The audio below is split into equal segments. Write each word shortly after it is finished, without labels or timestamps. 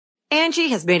Angie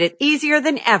has made it easier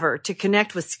than ever to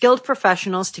connect with skilled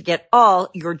professionals to get all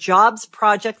your jobs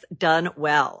projects done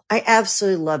well. I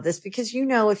absolutely love this because,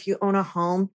 if you own a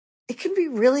home, it can be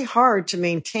really hard to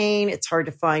maintain. It's hard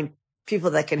to find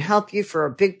people that can help you for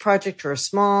a big project or a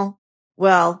small.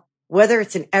 Well, whether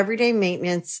it's in everyday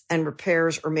maintenance and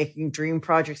repairs or making dream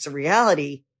projects a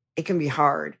reality, it can be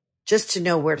hard just to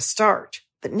know where to start.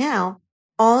 But now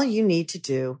all you need to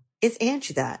do is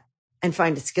Angie that and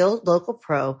find a skilled local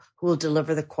pro who will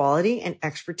deliver the quality and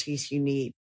expertise you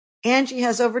need. Angie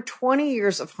has over 20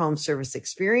 years of home service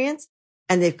experience,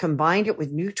 and they've combined it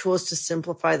with new tools to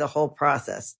simplify the whole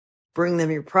process. Bring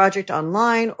them your project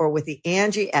online or with the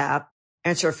Angie app,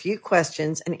 answer a few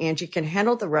questions, and Angie can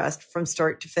handle the rest from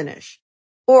start to finish.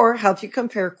 Or help you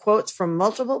compare quotes from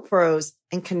multiple pros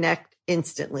and connect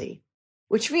instantly,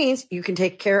 which means you can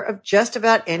take care of just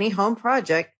about any home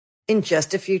project in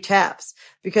just a few taps.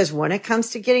 Because when it comes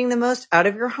to getting the most out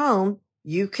of your home,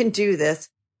 you can do this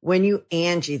when you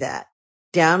Angie that.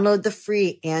 Download the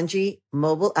free Angie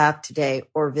mobile app today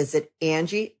or visit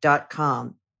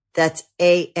Angie.com. That's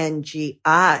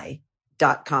ANGI.com.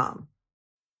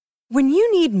 When you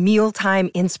need mealtime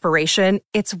inspiration,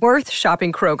 it's worth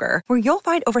shopping Kroger, where you'll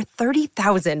find over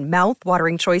 30,000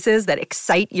 mouth-watering choices that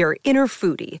excite your inner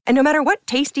foodie. And no matter what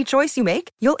tasty choice you make,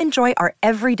 you'll enjoy our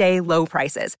everyday low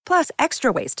prices, plus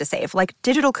extra ways to save, like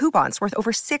digital coupons worth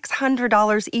over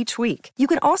 $600 each week. You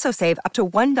can also save up to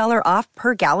 $1 off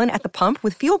per gallon at the pump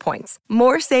with fuel points.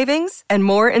 More savings and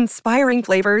more inspiring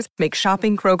flavors make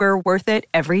shopping Kroger worth it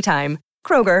every time.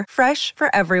 Kroger, fresh for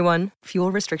everyone.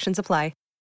 Fuel restrictions apply.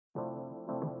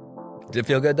 Did it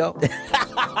feel good, though?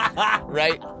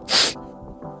 Right?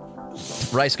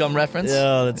 Rice gum reference?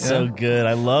 Oh, that's so good.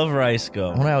 I love rice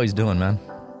gum. What are you doing, man?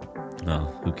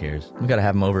 Oh, who cares? We got to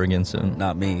have him over again soon.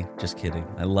 Not me. Just kidding.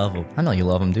 I love him. I know you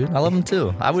love him, dude. I love him,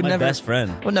 too. I would my never... best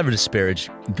friend. I would never disparage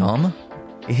gum.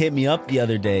 He hit me up the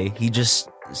other day. He just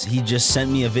sent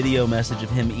me a video message of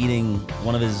him eating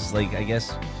one of his, one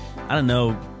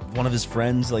of his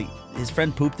friends. Like, his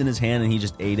friend pooped in his hand and he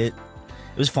just ate it.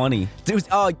 It was funny. Dude,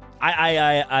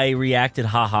 I reacted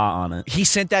ha-ha on it. He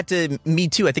sent that to me,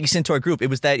 too. I think he sent it to our group. It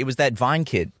was that Vine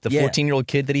kid, the 14-year-old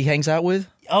kid that he hangs out with.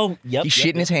 Oh, yep. He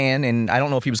shit in his hand, and I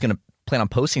don't know if he was going to plan on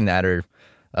posting that or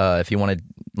if he wanted,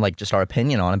 just our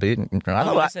opinion on it. But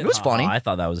it was funny. I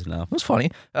thought that was enough. It was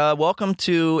funny. Welcome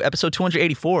to episode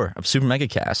 284 of Super Mega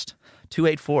Cast.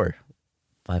 284.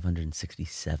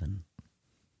 567.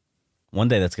 One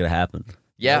day that's going to happen.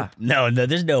 Yeah. No,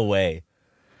 there's no way.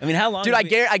 I mean, how long? Dude,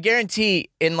 I guarantee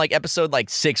in episode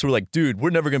 6, we're dude, we're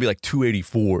never going to be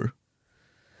 284.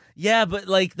 Yeah, but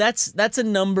that's a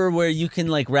number where you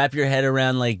can wrap your head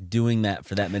around doing that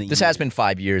for that many years. This has been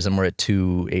 5 years and we're at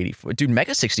 284. Dude,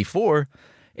 Mega 64,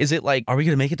 is it Are we going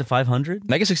to make it to 500?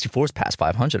 Mega 64 is past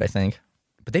 500, I think.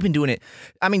 But they've been doing it.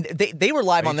 I mean, they were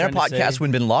live on their podcast when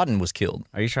Bin Laden was killed.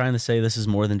 Are you trying to say this is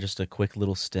more than just a quick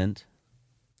little stint?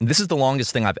 This is the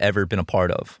longest thing I've ever been a part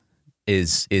of. Do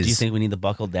you think we need to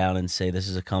buckle down and say this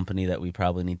is a company that we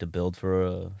probably need to build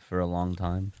for a long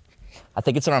time? I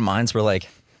think it's in our minds. We're when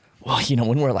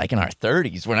we're in our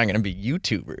 30s, we're not going to be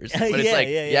YouTubers. But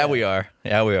it's yeah, we are.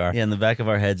 Yeah, we are. Yeah, in the back of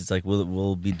our heads, it's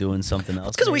we'll be doing something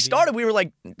else. Because we started, we were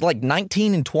like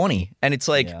 19 and 20, and it's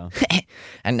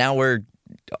and now we're,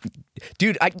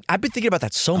 dude. I've been thinking about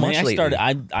that so much lately.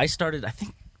 I started. I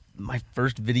think my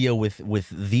first video with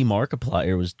the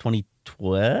Markiplier was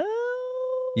 2012.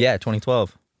 Yeah,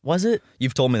 2012. Was it?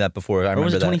 You've told me that before. I remember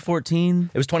was it that.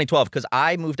 2014? It was 2012 because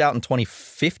I moved out in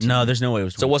 2015. No, there's no way it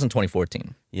was 2014. So it wasn't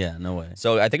 2014. Yeah, no way.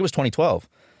 So I think it was 2012.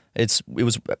 It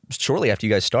was shortly after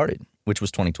you guys started, which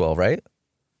was 2012, right?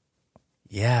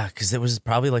 Yeah, because it was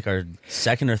probably our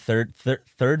second or third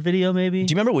video, maybe.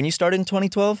 Do you remember when you started in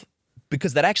 2012?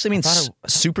 Because that actually means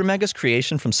Super Mega's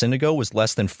creation from Syndigo was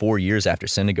less than 4 years after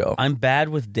Syndigo. I'm bad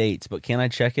with dates, but can I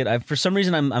check it? For some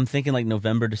reason, I'm thinking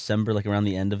November, December, around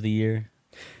the end of the year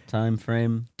time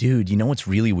frame. Dude, you know what's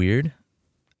really weird?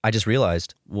 I just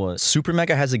realized. What? Super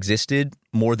Mega has existed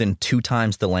more than 2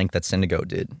 times the length that Syndigo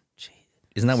did. Jeez.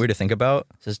 Isn't that weird to think about?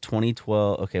 It says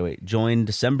 2012. Okay, wait. Joined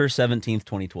December 17th,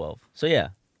 2012. So,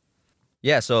 yeah.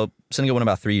 Yeah, so Syndigo went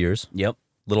about 3 years. Yep.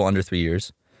 A little under 3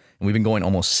 years. And we've been going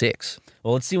almost 6.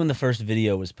 Well, let's see when the first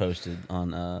video was posted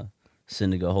on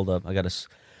Syndigo. Hold up. I gotta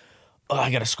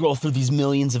scroll through these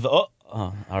millions of...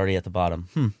 already at the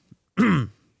bottom.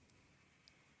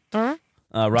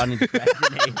 Rodney the Crack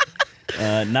Grenade.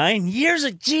 9 years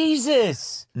of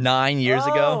Jesus! 9 years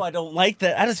ago? Oh, I don't like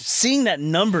that. Seeing that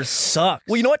number sucks.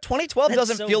 Well, you know what? 2012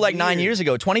 doesn't feel like 9 years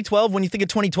ago. 2012, when you think of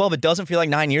 2012, it doesn't feel like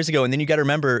 9 years ago. And then you got to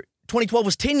remember, 2012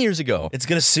 was 10 years ago. It's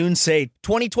gonna soon say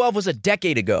 2012 was a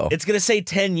decade ago. it's gonna say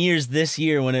 10 years this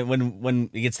year when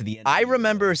it gets to the end. I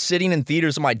remember sitting in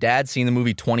theaters with my dad seeing the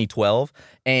movie 2012,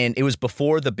 and it was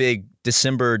before the big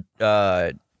December.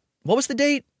 What was the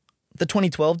date? The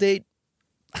 2012 date?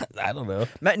 I don't know.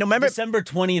 No, remember? December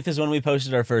 20th is when we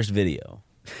posted our first video.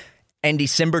 And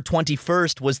December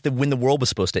 21st was when the world was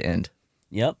supposed to end.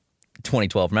 Yep.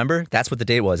 2012, remember? That's what the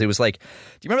date was. It was like, do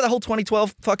you remember that whole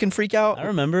 2012 fucking freak out? I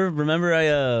remember.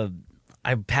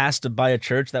 I passed by a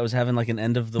church that was having like an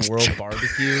end of the world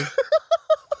barbecue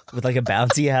with like a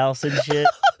bouncy house and shit.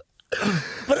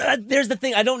 But there's the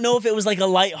thing. I don't know if it was like a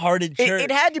lighthearted church.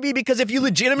 It had to be, because if you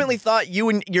legitimately thought you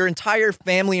and your entire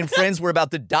family and friends were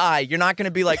about to die, you're not going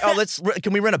to be like, oh,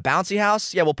 can we rent a bouncy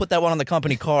house? Yeah, we'll put that one on the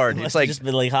company card. It's like, just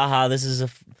been like, haha, this is a.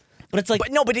 But it's like,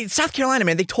 but in South Carolina,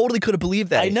 man, they totally could have believed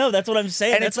that. I know, that's what I'm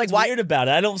saying. And that's it's like, what's why- weird about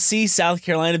it. I don't see South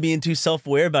Carolina being too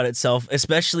self-aware about itself,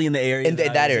 especially in the area. In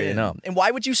that area, no. And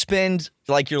why would you spend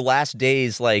like your last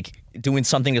days like doing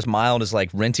something as mild as like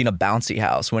renting a bouncy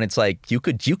house when it's like you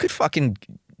could fucking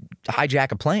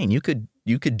hijack a plane. You could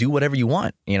do whatever you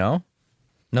want, you know?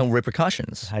 No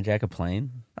repercussions. Hijack a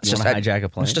plane? It's You wanna hijack a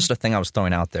plane? It's just a thing I was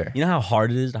throwing out there. You know how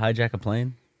hard it is to hijack a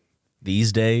plane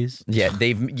these days? Yeah,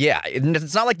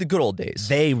 it's not like the good old days.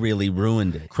 They really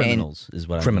ruined it. Criminals is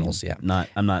what I mean. Criminals, yeah.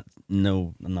 I'm not.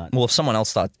 Well, if someone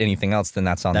else thought anything else, then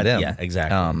that's on them. Yeah,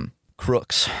 exactly.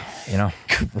 Crooks, you know?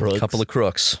 Crooks. A couple of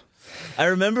crooks. I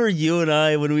remember you and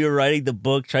I, when we were writing the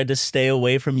book, tried to stay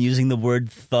away from using the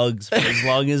word thugs for as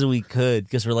long as we could,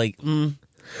 because we're like,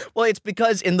 Well, it's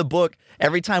because in the book,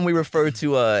 every time we refer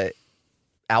to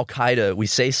Al-Qaeda, we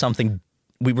say something,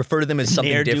 we refer to them as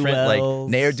something different, like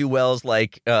ne'er-do-wells,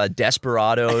 like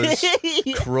desperados,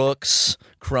 crooks,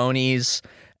 cronies.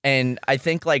 And I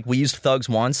think like we used thugs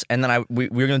once, and then we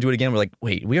were going to do it again. We're like,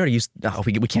 wait, we already used,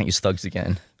 we can't use thugs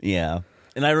again. yeah.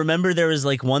 And I remember there was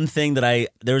like one thing that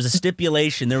there was a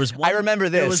stipulation. There was one, I remember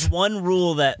this. There was one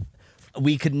rule that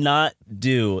we could not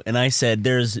do. And I said,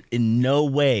 there's in no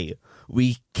way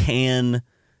we can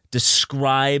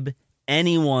describe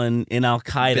anyone in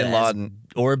Al-Qaeda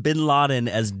Bin Laden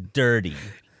as dirty.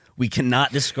 We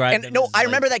cannot describe them. No, as, I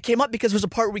remember that came up because there was a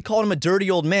part where we called him a dirty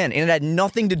old man, and it had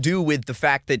nothing to do with the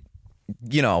fact that,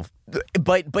 you know,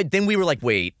 but then we were like,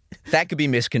 wait, that could be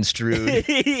misconstrued.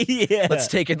 yeah. Let's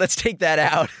take that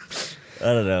out. I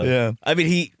don't know. Yeah.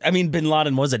 I mean, Bin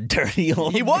Laden was a dirty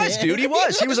old He was, man. dude. He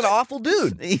was. He was an awful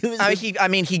dude.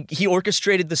 He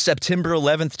orchestrated the September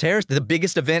 11th terrorist, the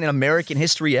biggest event in American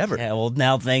history ever. Yeah, well,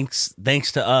 now thanks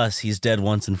to us, he's dead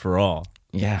once and for all.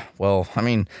 Yeah, well, I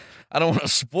mean, I don't want to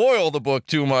spoil the book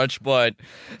too much, but...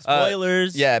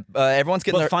 Spoilers. Everyone's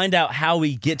getting But find out how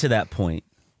we get to that point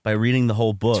by reading the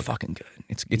whole book. It's fucking good.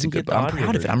 It's a can good get book. the I'm audio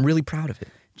proud of it. version. I'm really proud of it.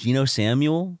 Gino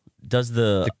Samuel does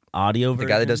the audio version.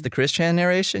 The guy that does the Chris Chan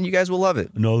narration, you guys will love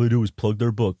it. And all they do is plug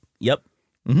their book. Yep.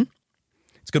 It's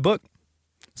a good book.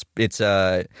 It's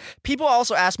people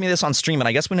also asked me this on stream, and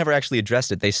I guess we never actually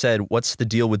addressed it. They said, what's the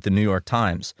deal with the New York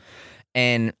Times?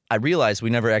 And I realized we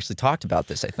never actually talked about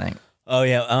this, I think. Oh,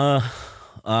 yeah.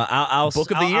 I'll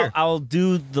Book of the year. I'll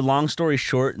do the long story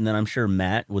short, and then I'm sure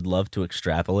Matt would love to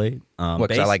extrapolate. What,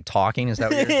 because I like talking? Is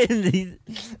that what you're...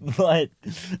 But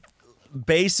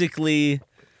basically,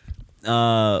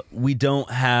 we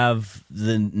don't have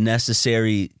the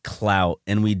necessary clout,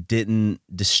 and we didn't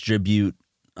distribute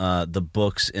the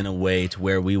books in a way to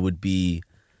where we would be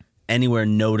anywhere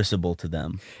noticeable to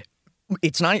them.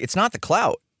 It's not the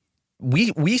clout.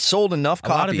 We sold enough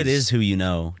copies. A lot of it is who you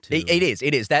know, too. It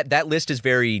is. That list is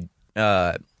very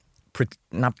not,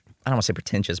 I don't want to say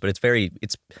pretentious, but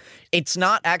it's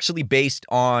not actually based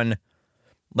on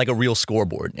like a real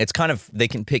scoreboard. It's kind of, they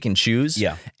can pick and choose.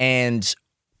 Yeah. And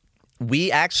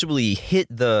we actually hit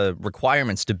the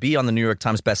requirements to be on the New York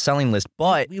Times bestselling list,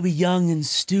 but We were young and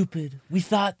stupid. We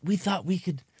thought we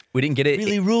could we didn't get it.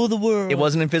 really rule the world. It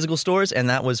wasn't in physical stores, and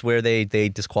that was where they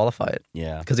disqualify it.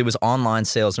 Yeah. Because it was online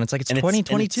sales, and it's like, it's And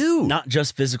 2022. it's not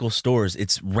just physical stores.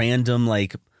 It's random,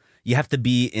 like, you have to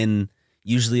be in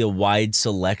usually a wide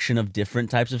selection of different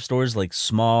types of stores, like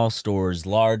small stores,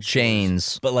 large Chains.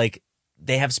 stores. But, like,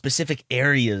 they have specific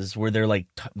areas where they're, like,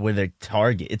 where they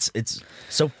target. It's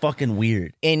so fucking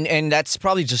weird. And that's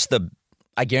probably just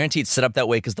I guarantee it's set up that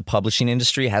way because the publishing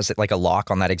industry has like a lock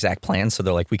on that exact plan. So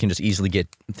they're like, we can just easily get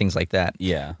things like that.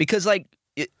 Yeah. Because like,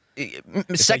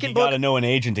 second book, gotta know an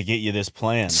agent to get you this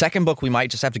plan. second book, we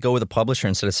might just have to go with a publisher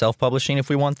instead of self-publishing if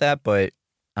we want that. But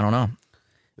I don't know.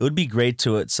 It would be great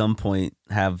to at some point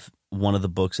have one of the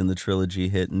books in the trilogy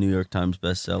hit New York Times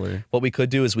bestseller. What we could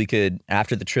do is we could,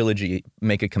 after the trilogy,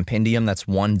 make a compendium that's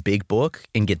one big book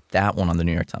and get that one on the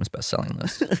New York Times bestselling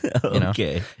list.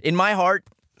 Okay. You know? In my heart,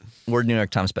 we're New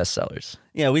York Times bestsellers.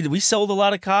 Yeah, we sold a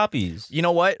lot of copies. You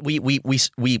know what? We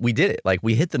did it. Like,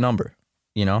 we hit the number,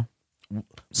 you know?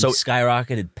 So we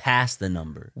skyrocketed past the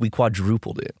number. We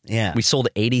quadrupled it. Yeah. We sold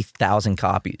 80,000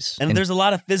 copies. And there's a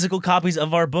lot of physical copies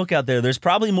of our book out there. There's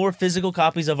probably more physical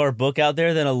copies of our book out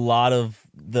there than a lot of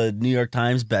the New York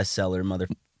Times bestseller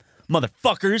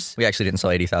motherfuckers. We actually didn't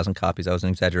sell 80,000 copies. That was an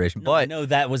exaggeration. No, but no,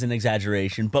 that was an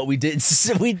exaggeration. But we did.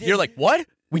 You're like, what?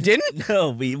 We didn't? No,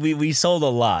 we sold a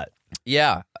lot.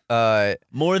 Yeah.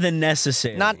 More than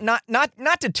necessary. Not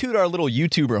to toot our little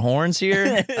YouTuber horns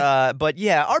here, but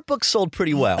yeah, our book sold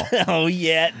pretty well. Oh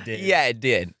yeah, it did. Yeah, it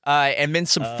did. And then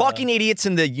some fucking idiots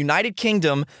in the United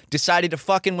Kingdom decided to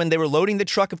fucking, when they were loading the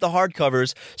truck of the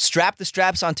hardcovers, strap the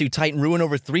straps on too tight and ruin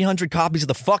over 300 copies of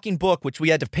the fucking book, which we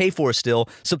had to pay for still.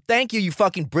 So thank you, you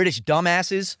fucking British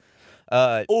dumbasses.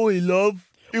 Oi, love.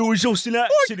 It was just an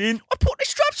accident. I put the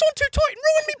straps on too tight and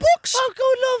ruined me books. Oh,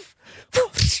 God, love.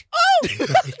 Oh! You hit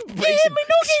my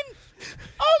noggin!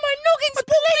 Oh, my noggin! I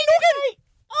broke my noggin!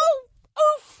 Oh,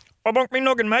 oof! I broke my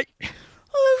noggin, mate.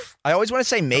 Oof! I always want to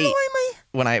say mate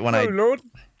when I. Oh, Lord.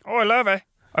 Oh, I love it.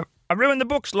 I ruined the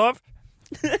books, love.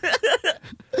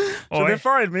 So they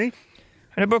fired me.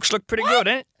 And the books look pretty good,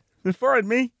 eh? They fired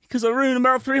me because I ruined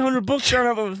about 300 books down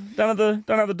at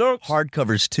the docks.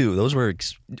 Hardcovers too. Those were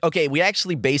okay. We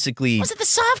actually basically. Was it the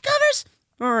soft covers?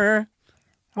 Oh, yeah.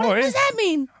 What does that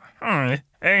mean? Oh, yeah.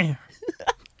 Hey.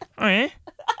 Oh, yeah.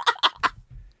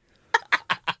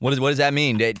 What does that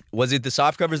mean? Was it the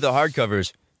soft covers, or the hard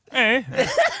covers? Hey.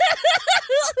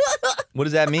 What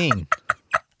does that mean?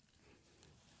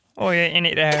 Oh, yeah, in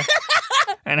it there.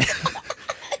 And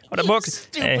the book.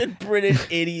 Stupid British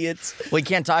idiots. Well, he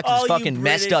can't talk because his fucking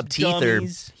messed up teeth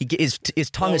dummies. his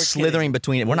tongue is slithering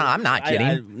between it. I'm not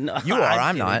kidding. No, you are.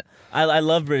 I'm kidding. not. I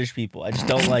love British people. I just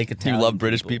don't like Italian. You love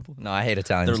British people? No, I hate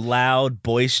Italians. They're loud,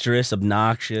 boisterous,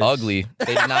 obnoxious. Ugly.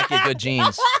 They did not get good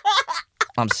genes.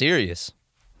 I'm serious.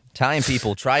 Italian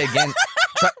people, try again.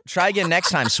 Try again next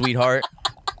time, sweetheart.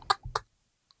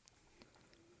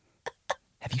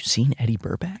 Have you seen Eddie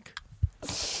Burback?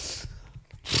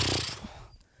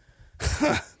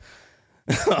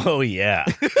 Oh, yeah.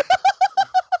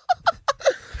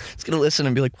 He's gonna listen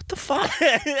and be like, "What the fuck?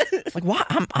 Like, why?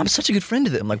 I'm such a good friend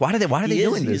to them. Like, why are they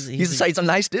doing this? He's a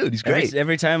nice dude. He's great.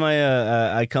 Every time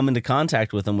I come into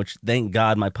contact with him, which thank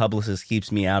God my publicist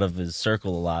keeps me out of his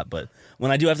circle a lot, but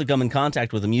when I do have to come in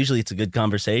contact with him, usually it's a good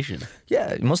conversation.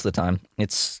 Yeah, most of the time.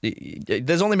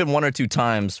 There's only been one or two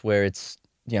times where it's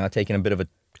taken a bit of a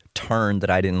turn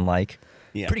that I didn't like.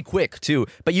 Yeah. Pretty quick too,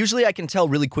 but usually I can tell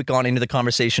really quick on into the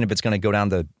conversation if it's going to go down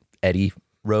the Eddie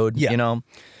road. Yeah.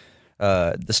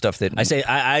 The stuff that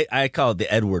I call it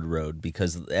the Edward Road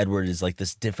because Edward is like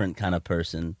this different kind of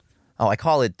person. Oh, I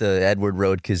call it the Edward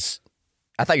Road because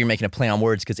I thought you were making a play on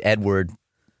words because Edward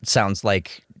sounds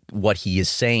like what he is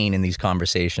saying in these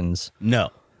conversations.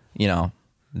 No,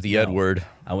 the Edward.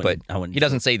 I wouldn't. He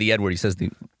doesn't say the Edward. He says the.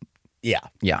 Yeah.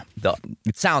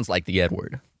 It sounds like the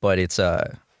Edward, but it's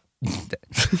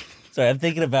Sorry, I'm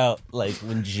thinking about like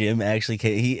when Jim actually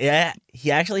came.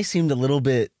 He actually seemed a little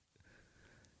bit.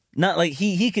 Not like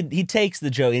he takes the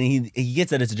joke and he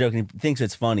gets that it's a joke and he thinks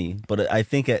it's funny, but I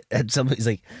think at some point he's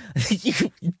like,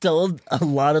 you told a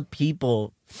lot of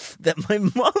people that my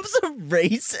mom's a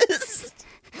racist.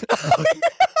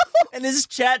 And his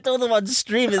chat told him on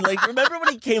stream, and like, remember when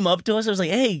he came up to us? I was like,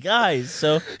 "Hey guys,"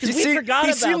 so because we forgot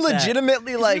about that. He seemed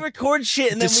legitimately like we record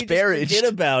shit and disparaged. then we just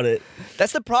forget about it.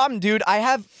 That's the problem, dude.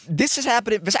 This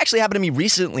actually happened to me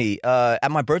recently.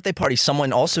 At my birthday party,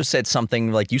 someone also said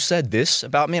something like, "You said this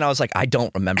about me," and I was like, "I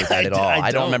don't remember that at all.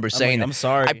 I don't remember saying that." I'm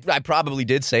sorry. I probably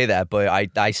did say that, but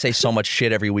I say so much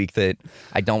shit every week that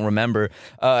I don't remember.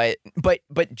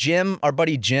 But Jim, our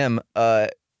buddy Jim,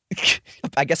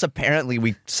 I guess apparently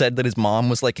we said that his mom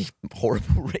was like a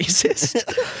horrible racist.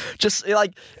 Just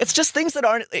like, it's just things that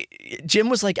aren't. Jim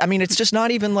was like, I mean, it's just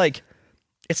not even like.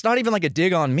 It's not even like a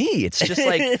dig on me. It's just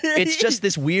like, it's just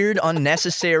this weird,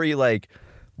 unnecessary, like,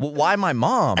 why my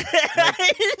mom?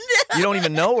 Like, you don't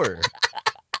even know her.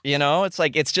 It's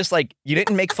like, it's just like, you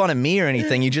didn't make fun of me or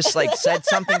anything. You just like said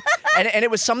something. And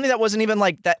it was something that wasn't even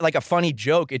like that, like a funny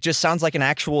joke. It just sounds like an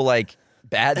actual like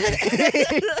bad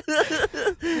thing.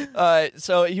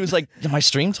 So he was like, my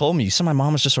stream told me, you said my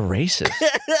mom was just a racist.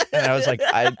 And I was like,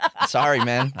 sorry,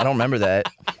 man. I don't remember that.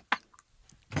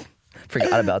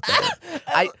 Forgot about that.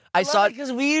 I saw it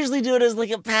because we usually do it as like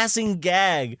a passing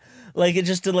gag, Like it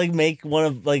just to like make one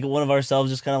of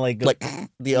ourselves just kind of like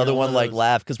the other one like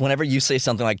laugh, because whenever you say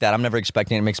something like that, I'm never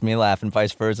expecting it makes me laugh, and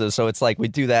vice versa. So it's like we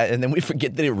do that, and then we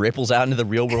forget that it ripples out into the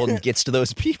real world and gets to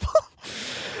those people.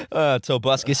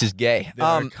 Tobuscus is gay. There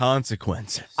are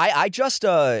consequences. I just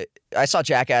I saw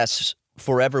Jackass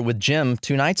Forever with Jim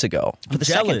 2 nights ago for the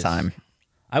second time.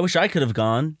 I wish I could have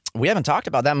gone. We haven't talked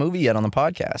about that movie yet on the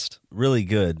podcast. Really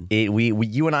good.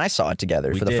 You and I saw it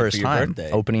together for the first time,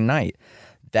 opening night.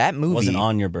 That movie wasn't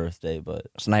on your birthday, but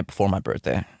it was the night before my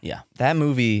birthday. Yeah, that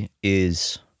movie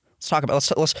is. Let's talk about.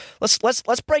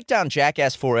 Let's break down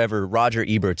Jackass Forever, Roger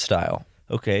Ebert style.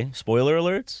 Okay, spoiler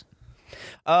alerts.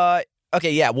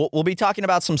 Okay, yeah, we'll be talking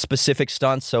about some specific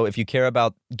stunts. So if you care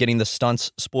about getting the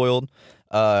stunts spoiled,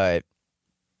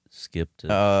 skip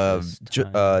to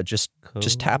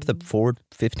just tap the forward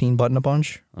 15 button a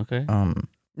bunch. Okay.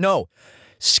 No,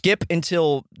 skip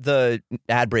until the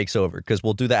ad break's over, because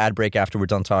we'll do the ad break after we're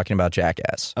done talking about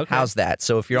Jackass. Okay. How's that?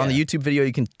 So if you're on the YouTube video,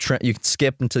 you can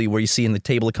skip until where you see in the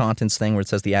table of contents thing where it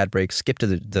says the ad break. Skip to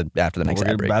the after the next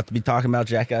ad break. We're about to be talking about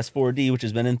Jackass 4D, which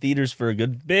has been in theaters for a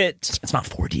good bit. It's not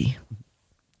 4D.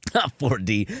 Not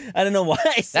 4D. I don't know why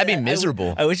I said that'd be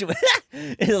miserable. I wish it would,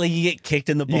 like you get kicked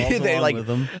in the balls along with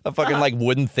them. A fucking like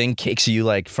wooden thing kicks you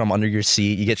like from under your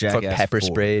seat. You get fucking pepper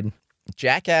sprayed.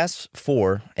 Jackass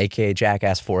 4, aka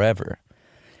Jackass Forever,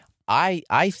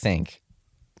 I think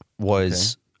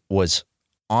was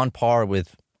on par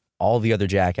with all the other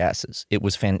Jackasses. It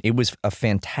was a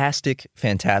fantastic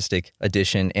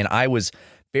addition, and I was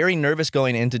very nervous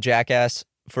going into Jackass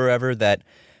Forever that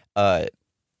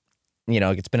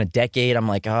it's been a decade. I'm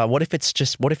like, what if it's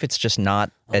just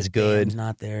not as good? He's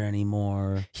not there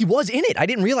anymore. He was in it. I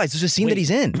didn't realize there's a scene that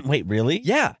he's in. Wait, really?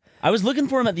 Yeah. I was looking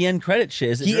for him at the end credit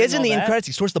shit. He is in the end credits.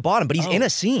 He's towards the bottom, but he's in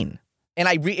a scene. And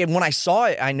and when I saw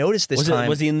it, I noticed this time.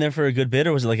 Was he in there for a good bit,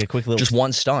 or was it like a quick little? Just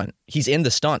one stunt. He's in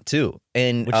the stunt too.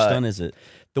 And which stunt is it?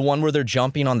 The one where they're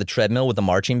jumping on the treadmill with the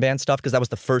marching band stuff, because that was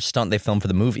the first stunt they filmed for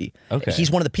the movie. Okay. He's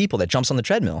one of the people that jumps on the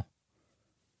treadmill.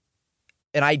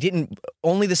 And I didn't.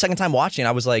 Only the second time watching,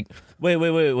 I was like, "Wait!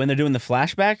 When they're doing the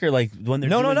flashback, or like when they're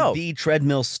doing the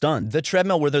treadmill stunt? The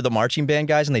treadmill where they're the marching band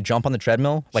guys and they jump on the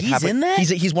treadmill. Like he's in that.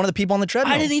 He's one of the people on the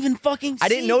treadmill. I didn't even fucking. I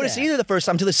didn't notice either the first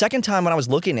time until the second time when I was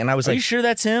looking, and I was like, "Are you sure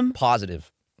that's him?"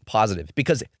 Positive,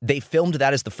 because they filmed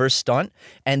that as the first stunt,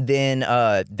 and then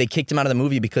they kicked him out of the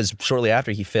movie because shortly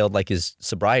after he failed like his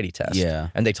sobriety test. Yeah,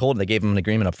 and they gave him an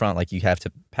agreement up front, like you have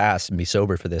to pass and be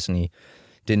sober for this, and he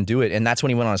didn't do it, and that's when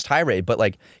he went on his tirade. But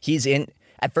like he's in.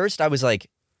 At first, I was like,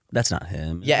 "That's not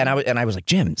him." Yeah, and I was like,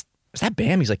 "Jim, is that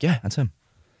Bam?" He's like, "Yeah, that's him,"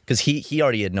 because he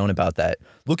already had known about that.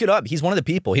 Look it up. He's one of the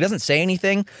people. He doesn't say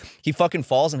anything. He fucking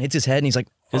falls and hits his head, and he's like,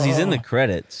 because he's in the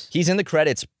credits. He's in the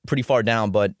credits pretty far down,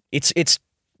 but it's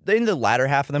in the latter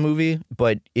half of the movie.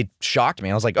 But it shocked me.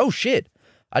 I was like, "Oh shit!"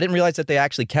 I didn't realize that they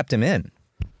actually kept him in.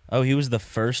 Oh, he was the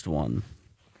first one,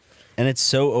 and it's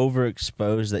so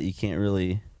overexposed that you can't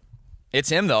really. It's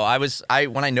him though.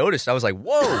 When I noticed, I was like,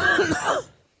 "Whoa!"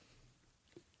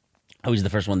 Oh, he's the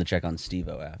first one to check on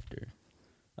Steve-O after.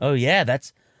 Oh yeah,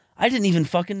 I didn't even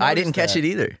fucking notice I didn't catch it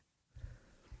either.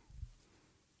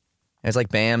 It's like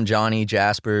Bam, Johnny,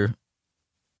 Jasper.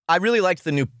 I really liked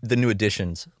the new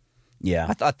additions. Yeah,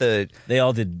 I thought they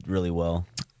all did really well.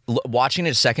 Watching it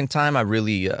a second time, I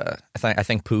really I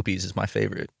think Poopies is my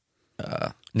favorite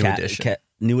new addition.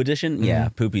 New edition? Mm-hmm. Yeah,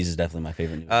 Poopies is definitely my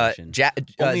favorite new edition.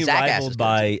 Only Zach rivaled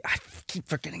by I keep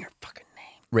forgetting her fucking name.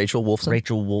 Rachel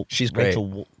Wolfson. She's great.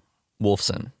 Rachel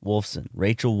Wolfson.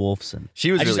 Rachel Wolfson.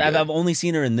 She was really good. I've only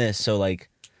seen her in this, so like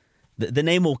the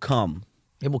name will come.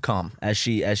 It will come as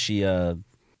she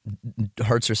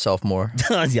hurts herself more.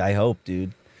 Yeah, I hope,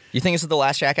 dude. You think this is the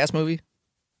last Jackass movie?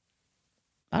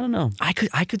 I don't know.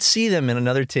 I could see them in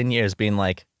another 10 years being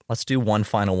like, let's do one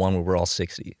final one where we're all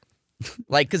 60.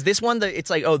 Like, because this one, it's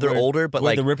like, oh, they're older, but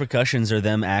like the repercussions are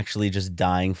them actually just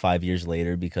dying 5 years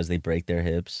later because they break their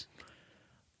hips.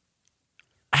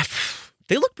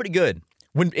 They look pretty good.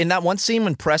 When in that one scene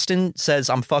when Preston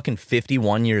says, "I'm fucking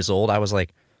 51 years old," I was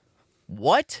like,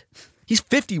 "What? He's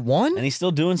 51 and he's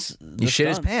still doing." He shit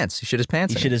his pants. He shit his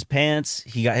pants.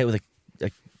 He got hit with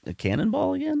a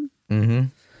cannonball again. Mm-hmm.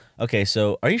 Okay,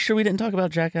 so are you sure we didn't talk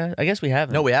about Jackass? I guess we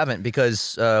haven't. No, we haven't,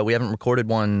 because we haven't recorded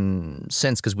one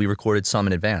since, because we recorded some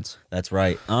in advance. That's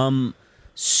right.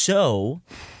 So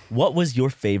what was your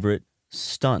favorite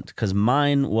stunt? Because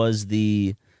mine was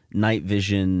the night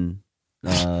vision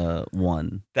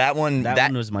one. That one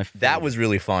was my favorite. That was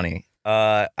really funny.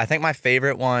 I think my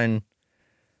favorite one,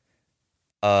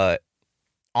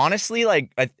 honestly,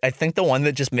 like I think the one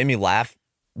that just made me laugh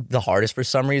the hardest for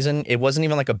some reason, it wasn't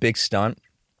even like a big stunt.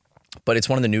 but it's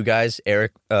one of the new guys,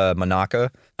 Eric Manaka.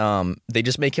 They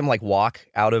just make him like walk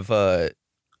out of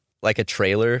like a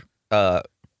trailer.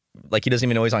 Like he doesn't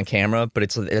even know he's on camera,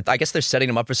 but I guess they're setting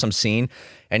him up for some scene,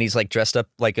 and he's like dressed up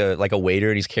like a waiter,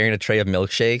 and he's carrying a tray of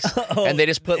milkshakes, and they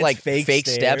just put like fake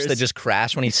steps that just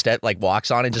crash when he walks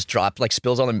on and just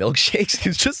spills on the milkshakes.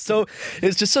 It's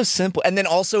just so simple. And then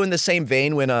also in the same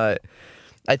vein, when I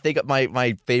think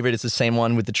my favorite is the same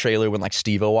one with the trailer when like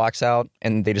Steve-O walks out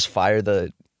and they just fire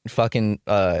the fucking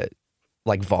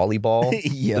like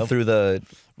volleyball through the.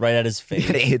 Right at his face.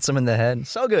 It hits him in the head.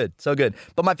 So good. So good.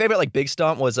 But my favorite like big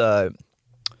stunt was oh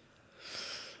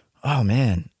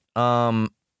man.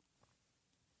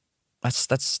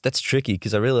 That's tricky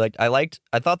because I really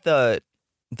I thought the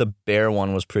bear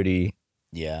one was pretty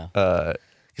because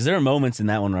there are moments in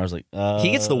that one where I was like he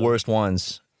gets the worst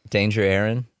ones. Danger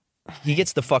Aaron. He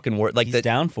gets the fucking worst. Like he's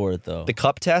down for it though. The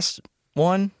cup test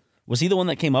one. Was he the one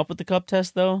that came up with the cup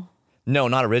test though? No,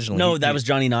 not originally. No, that was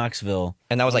Johnny Knoxville.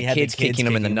 And that was like kids kicking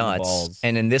him in the nuts.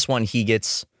 And in this one, he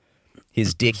gets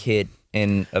his dick hit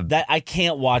in a... That I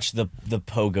can't watch the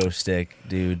pogo stick,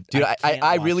 dude. Dude,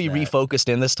 I really refocused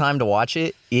in this time to watch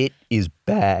it. It is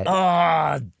bad.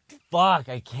 Fuck,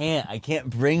 I can't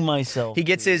bring myself. He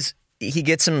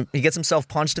gets himself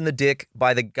punched in the dick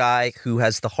by the guy who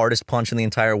has the hardest punch in the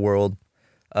entire world.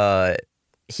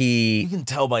 You can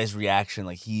tell by his reaction,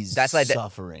 like he's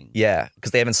suffering. Yeah,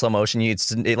 because they have in slow motion. He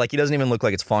doesn't even look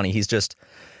like it's funny. He's just.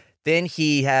 Then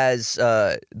he has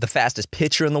the fastest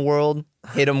pitcher in the world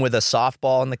hit him with a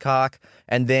softball in the cock,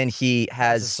 and then he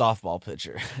has a softball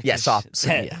pitcher. Yeah,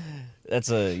 yeah.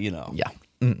 That's a Yeah,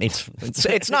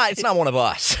 it's not one of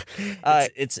us.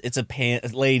 It's a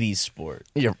ladies' sport.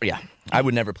 Yeah, I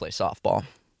would never play softball.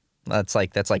 That's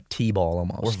like t-ball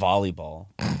almost. Or volleyball.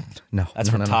 No. That's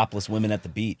for topless women at the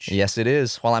beach. Yes, it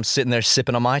is. While I'm sitting there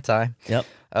sipping a Mai Tai. Yep.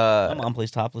 My mom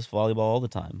plays topless volleyball all the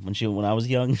time. When I was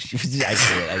young, she was.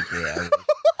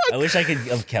 I wish I could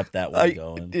have kept that one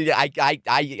going.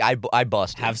 I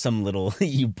busted. Have some little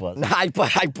you busted.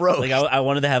 I broke. Like I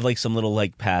wanted to have like some little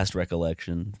like past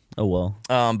recollection. Oh well.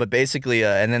 But basically,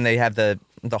 and then they have the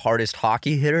hardest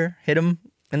hockey hitter hit him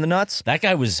in the nuts. That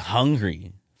guy was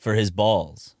hungry for his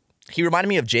balls. He reminded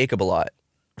me of Jacob a lot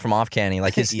from Off Canny,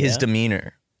 like his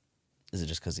demeanor. Is it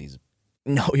just because he's?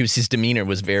 No, his demeanor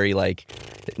was very like,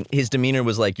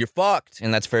 you're fucked,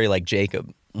 and that's very like Jacob.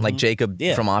 Mm-hmm. Like Jacob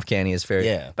from Off Canny is very.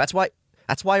 Yeah. That's why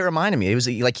it reminded me. It was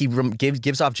like he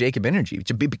gives off Jacob energy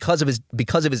because of his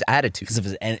attitude. Because of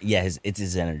his it's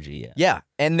his energy. Yeah. Yeah,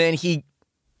 and then he.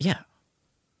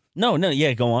 No,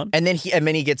 yeah, go on. And then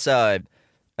he gets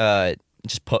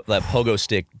just put that pogo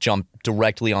stick jump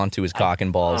directly onto his cock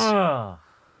and balls.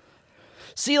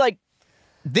 See, like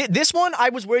this one, I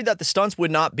was worried that the stunts would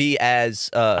not be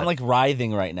as. I'm like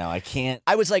writhing right now. I can't.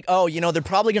 I was like, oh, they're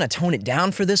probably gonna tone it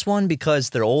down for this one because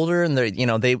they're older and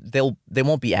they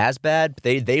won't be as bad.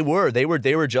 They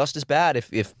were just as bad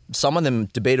if some of them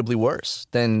debatably worse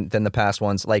than the past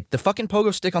ones. Like the fucking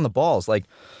pogo stick on the balls, like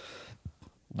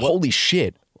holy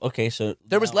shit. Okay, so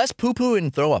there was less poo poo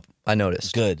and throw up. I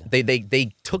noticed. Good.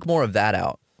 They took more of that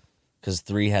out because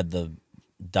 3 had the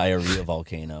diarrhea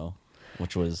volcano,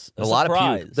 which was a lot of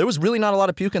puke. There was really not a lot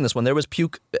of puke in this one. There was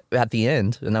puke at the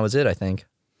end, and that was it. I think.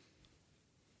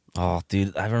 Oh,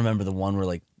 dude, I remember the one where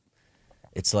like,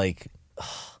 it's like,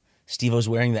 Steve-O's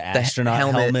wearing the astronaut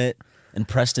helmet. And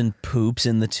Preston poops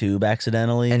in the tube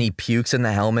accidentally, and he pukes in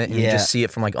the helmet. And you just see it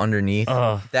from like underneath.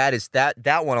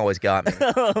 That one always got me.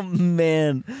 Oh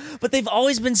man! But they've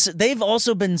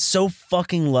also been so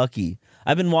fucking lucky.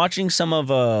 I've been watching some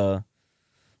of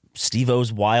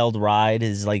Steve-O's Wild Ride,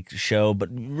 his like show, but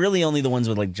really only the ones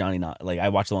with like Johnny. Like I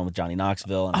watched the one with Johnny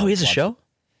Knoxville. And he has a show.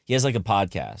 He has like a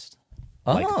podcast.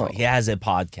 He has a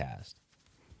podcast.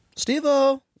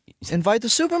 Steve-O. Invite the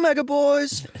Super Mega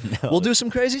Boys. No. We'll do some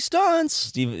crazy stunts.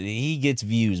 Steve, he gets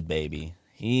views, baby.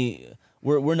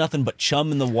 We're nothing but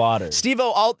chum in the water.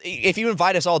 Steve-O, if you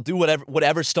invite us, I'll do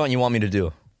whatever stunt you want me to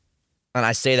do. And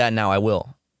I say that now, I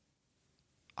will.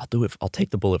 I'll do it. I'll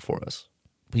take the bullet for us.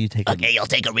 Will you take? Okay, you'll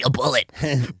take a real bullet.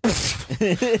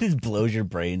 It blows your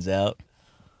brains out.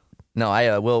 No,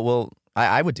 I will.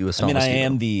 I would do a stunt. I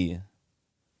am the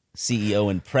CEO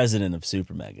and president of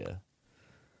Super Mega.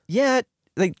 Yeah,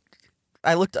 like.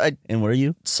 And where are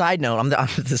you? Side note, I'm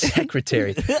the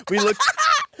secretary.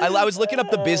 I was looking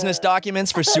up the business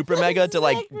documents for Super Mega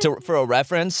for a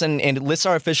reference, and it lists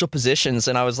our official positions.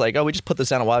 And I was like, oh, we just put this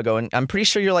down a while ago. And I'm pretty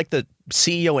sure you're like the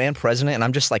CEO and president, and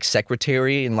I'm just like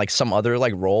secretary and like some other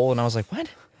like role. And I was like, what?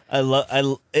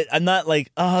 I'm not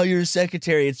like, oh, you're a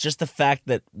secretary. It's just the fact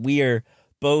that we are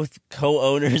both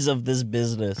co-owners of this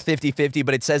business. 50-50,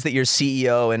 but it says that you're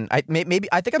CEO, and I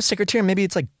think I'm secretary. Maybe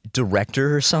it's like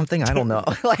director or something. I don't know.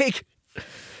 Like,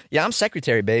 yeah, I'm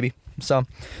secretary, baby. So,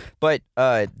 but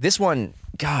this one,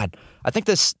 God, I think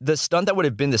the stunt that would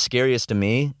have been the scariest to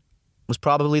me was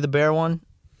probably the bear one.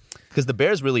 Because the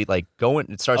bear's really like going,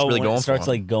 it starts really going for him. It starts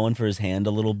like going for his hand a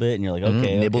little bit, and you're like,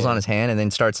 okay. Nibbles on his hand, and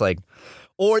then starts like,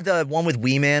 or the one with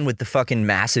Wee Man with the fucking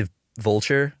massive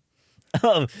vulture.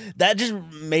 That just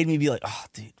made me be like, oh,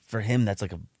 dude, for him, that's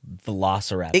like a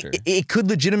velociraptor. It could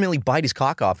legitimately bite his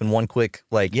cock off in one quick,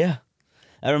 like. Yeah.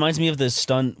 That reminds me of the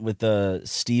stunt with the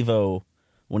Steve-O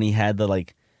when he had the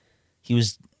like,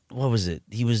 what was it?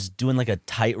 He was doing like a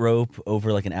tightrope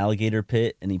over like an alligator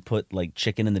pit, and he put like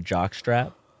chicken in the jock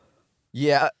strap.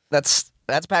 Yeah, that's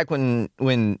back when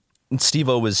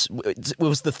Steve-O was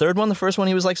the third one, the first one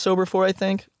he was like sober for, I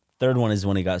think. Third one is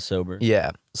when he got sober.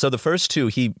 Yeah. So the first two,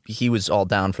 he was all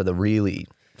down for the really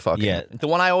fucking. Yeah. The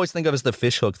one I always think of is the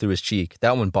fish hook through his cheek.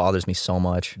 That one bothers me so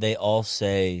much. They all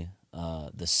say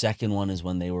the second one is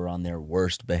when they were on their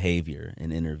worst behavior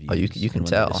in interviews. Oh, you can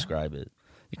tell. They describe it.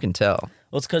 You can tell.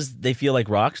 Well, it's because they feel like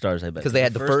rock stars, I bet. Because they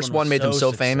had the first one made them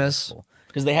so famous.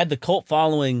 Because they had the cult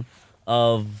following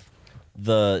of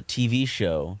the TV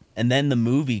show, and then the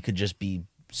movie could just be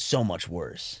so much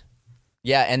worse.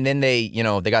 Yeah, and then they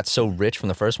got so rich from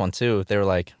the first one too. They were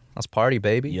like, "Let's party,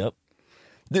 baby." Yep.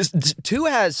 This 2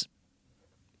 has,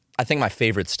 I think, my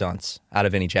favorite stunts out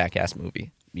of any Jackass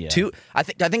movie. Yeah. 2, I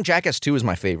think Jackass 2 is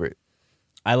my favorite.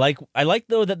 I like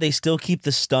though that they still keep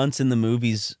the stunts in the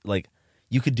movies like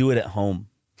you could do it at home.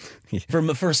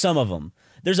 For some of them,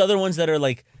 there's other ones that are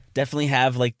like definitely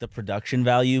have like the production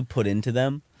value put into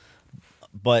them.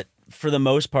 But for the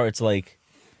most part, it's like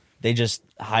they just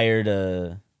hired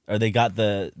or they got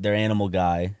their animal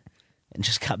guy and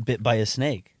just got bit by a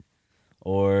snake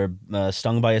or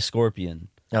stung by a scorpion.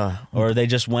 Or they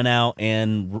just went out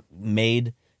and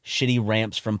made shitty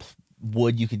ramps from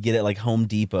wood you could get at like Home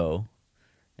Depot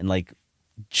and like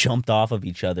jumped off of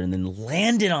each other and then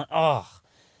landed on. Oh,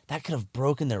 that could have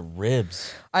broken their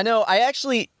ribs. I know.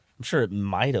 I'm sure it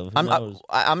might have.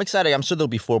 I'm excited. I'm sure there'll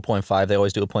be 4.5. They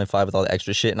always do a 0.5 with all the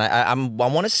extra shit. And I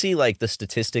want to see like the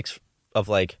statistics of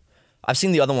like, I've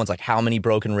seen the other ones, like how many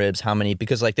broken ribs, how many,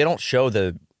 because like they don't show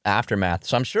the aftermath.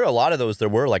 So I'm sure a lot of those, there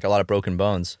were like a lot of broken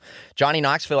bones. Johnny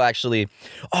Knoxville actually,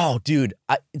 oh dude,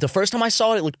 the first time I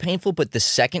saw it looked painful, but the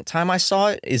second time I saw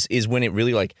it is when it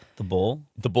really like. The bull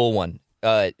one.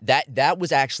 That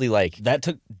was actually like,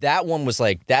 that one was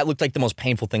like, that looked like the most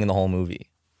painful thing in the whole movie.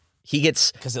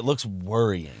 Because it looks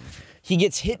worrying. He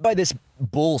gets hit by this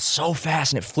bull so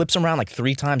fast, and it flips him around like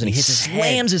 3 times, and he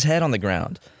slams his head on the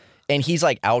ground. And he's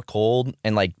like out cold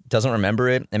and like doesn't remember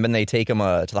it. And then they take him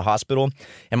to the hospital.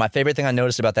 And my favorite thing I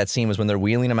noticed about that scene was when they're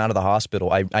wheeling him out of the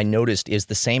hospital, I noticed is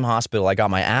the same hospital I got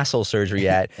my asshole surgery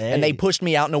at. Hey. And they pushed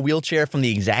me out in a wheelchair from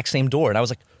the exact same door. And I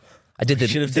was like,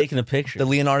 should have taken a picture. The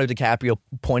Leonardo DiCaprio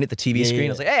point at the TV screen. I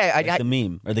was like, hey, like the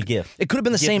meme or the GIF. It could have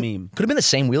been the same meme. Could have been the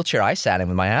same wheelchair I sat in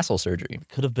with my asshole surgery.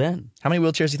 Could have been. How many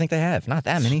wheelchairs do you think they have? Not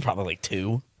that many. Probably like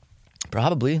 2.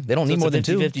 Probably. They don't need more than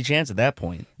 2. 50-50 chance at that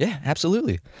point. Yeah,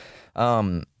 absolutely.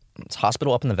 It's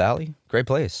hospital up in the valley. Great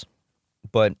place.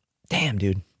 But damn,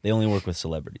 dude. They only work with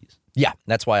celebrities. Yeah,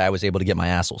 that's why I was able to get my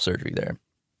asshole surgery there.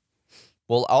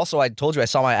 Well, also, I told you I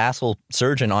saw my asshole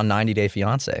surgeon on 90 Day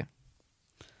Fiancé.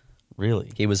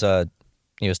 Really? He was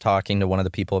talking to one of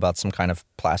the people about some kind of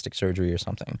plastic surgery or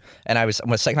something. And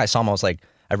the second I saw him, I was like,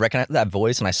 I recognized that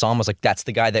voice, and I saw him, I was like, that's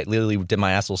the guy that literally did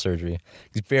my asshole surgery.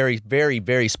 He's a very, very,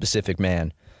 very specific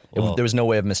man. There was no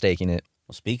way of mistaking it.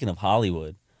 Well, speaking of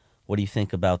Hollywood, what do you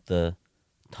think about the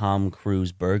Tom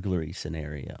Cruise burglary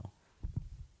scenario?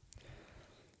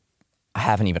 I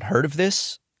haven't even heard of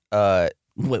this. Wait,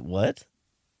 what?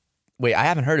 Wait, I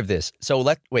haven't heard of this. So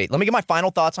let me get my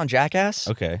final thoughts on Jackass.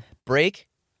 Okay. Break,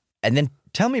 and then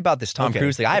tell me about this Tom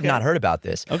Cruise thing. I have not heard about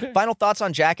this. Okay. Final thoughts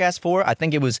on Jackass 4. I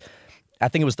think it was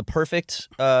the perfect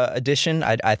addition.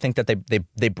 I think that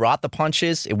they brought the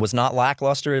punches. It was not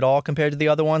lackluster at all compared to the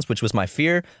other ones, which was my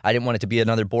fear. I didn't want it to be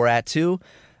another Borat 2.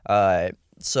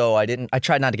 So I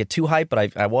tried not to get too hyped,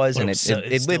 but I was, and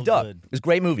it lived up. It was a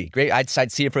great movie. Great. I'd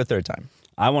see it for a third time.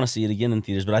 I want to see it again in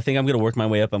theaters, but I think I'm going to work my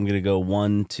way up. I'm going to go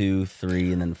 1, 2,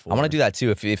 3, and then 4. I want to do that too.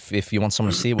 If you want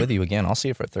someone to see it with you again, I'll see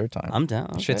it for a third time. I'm down.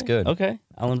 Okay. Shit's good. Okay.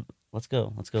 Let's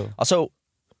go. Also,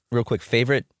 real quick,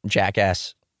 favorite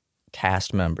Jackass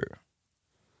cast member?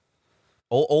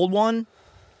 Old one?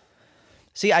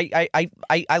 See,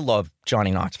 I love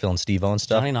Johnny Knoxville and Steve-O and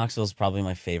stuff. Johnny Knoxville is probably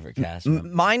my favorite cast member.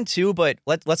 Mine too, but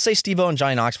let's say Steve-O and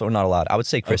Johnny Knoxville are not allowed. I would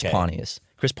say Chris Pontius.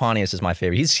 Chris Pontius is my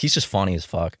favorite. He's just funny as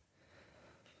fuck.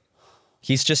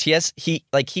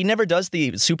 he never does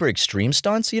the super extreme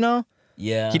stunts, you know?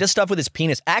 Yeah. He does stuff with his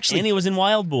penis. Actually, and he was in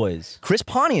Wild Boys. Chris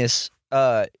Pontius,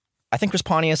 I think Chris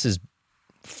Pontius is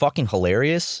fucking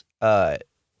hilarious. And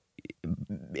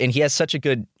he has such a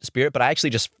good spirit, but I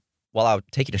actually just, while I was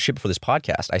taking a shit before this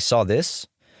podcast, I saw this.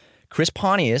 Chris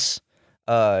Pontius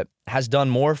has done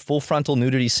more full frontal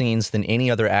nudity scenes than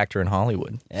any other actor in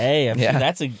Hollywood. Hey,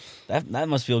 that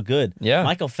must feel good. Yeah.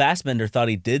 Michael Fassbender thought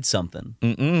he did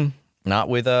something. Not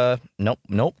with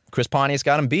nope. Chris Pontius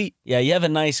got him beat. Yeah, you have a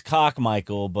nice cock,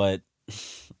 Michael, but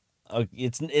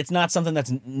it's not something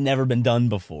that's never been done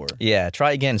before. Yeah,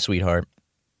 try again, sweetheart.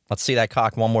 Let's see that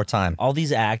cock one more time. All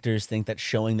these actors think that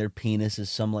showing their penis is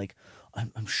some like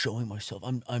I'm showing myself.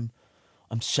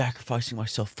 I'm sacrificing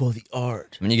myself for the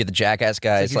art. When you get the jackass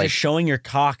guys, it's like you're just showing your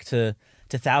cock to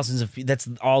thousands of people. That's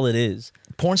all it is.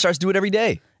 Porn stars do it every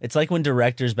day. It's like when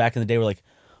directors back in the day were like,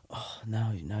 "Oh,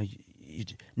 now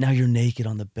you're naked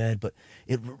on the bed, but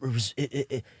it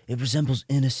resembles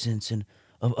innocence and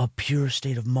a pure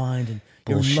state of mind, and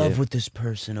Bullshit. You're in love with this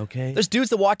person." Okay. There's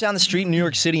dudes that walk down the street in New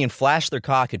York City and flash their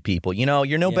cock at people. You know,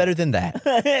 you're no better than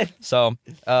that. So,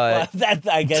 well,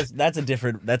 I guess that's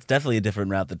definitely a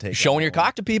different route to take. Showing your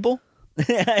cock to people.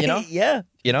 You know. Yeah.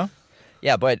 You know.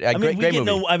 Yeah, but great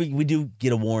movie. We do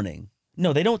get a warning.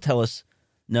 No, they don't tell us.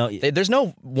 No, there's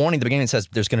no warning at the beginning that says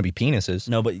there's going to be penises.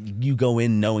 No, but you go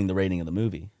in knowing the rating of the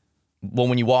movie. Well,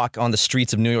 when you walk on the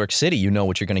streets of New York City, you know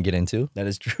what you're going to get into. That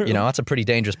is true. You know, it's a pretty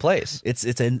dangerous place. It's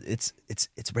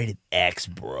rated X,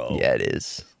 bro. Yeah, it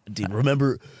is. Dude, I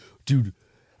remember.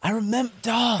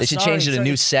 They should change it to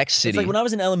New Sex City. It's like when I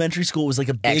was in elementary school, it was like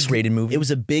a big X-rated movie. It was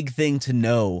a big thing to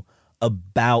know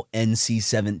about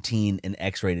NC-17 and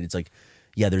X-rated. It's like,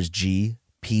 yeah, there's G,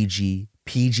 PG,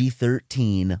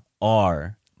 PG-13,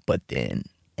 R, but then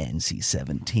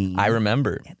NC-17. I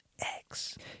remember. And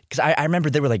X. Because I remember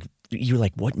they were like, you were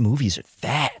like, what movies are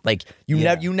that? Like,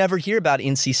 you never hear about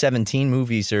NC-17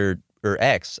 movies or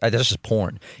X. That's just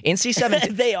porn.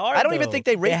 NC-17. They are. I don't even think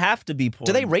they rate. They have to be porn.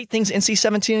 Do they rate things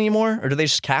NC-17 anymore, or do they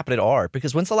just cap it at R?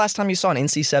 Because when's the last time you saw an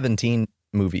NC-17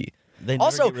 movie? They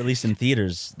never get released in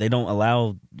theaters. They don't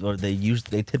allow, or they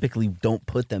typically don't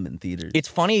put them in theaters. It's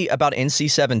funny about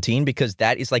NC-17 because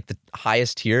that is like the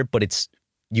highest tier, but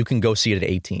you can go see it at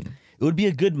 18. It would be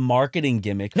a good marketing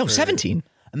gimmick. No, 17.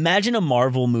 Imagine a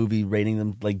Marvel movie rating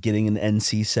them, like getting an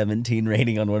NC-17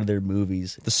 rating on one of their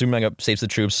movies. The Super Mega Saves the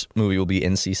Troops movie will be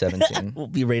NC-17. Will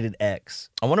be rated X.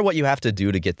 I wonder what you have to do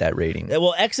to get that rating.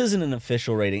 Well, X isn't an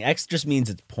official rating. X just means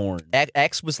it's porn.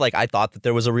 X was like, I thought that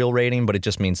there was a real rating, but it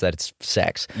just means that it's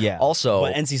sex. Yeah. Also,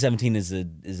 but NC-17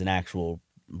 is an actual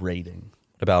rating.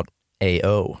 What about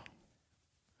AO?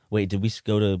 Wait, did we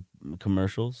go to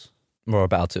commercials? We're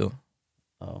about to.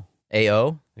 Oh.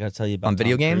 AO? I gotta tell you about on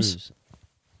video games? Cruise.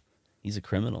 He's a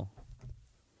criminal.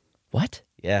 What?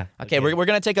 Yeah. Okay, we're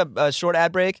going to take a short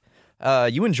ad break.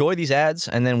 You enjoy these ads,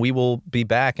 and then we will be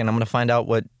back, and I'm going to find out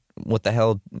what the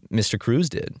hell Mr. Cruz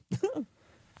did.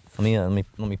 let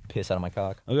me piss out of my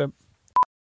cock. Okay.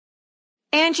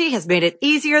 Angie has made it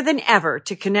easier than ever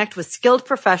to connect with skilled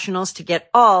professionals to get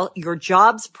all your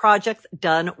jobs projects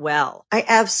done well. I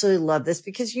absolutely love this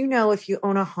because, you know, if you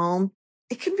own a home,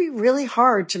 it can be really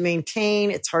hard to maintain.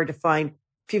 It's hard to find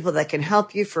people that can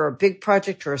help you for a big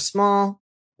project or a small.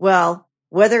 Well,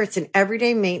 whether it's in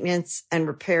everyday maintenance and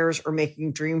repairs or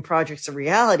making dream projects a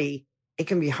reality, it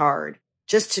can be hard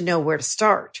just to know where to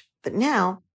start. But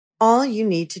now all you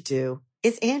need to do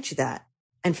is Angie that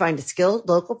and find a skilled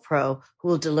local pro who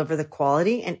will deliver the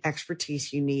quality and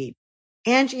expertise you need.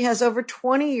 Angie has over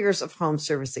 20 years of home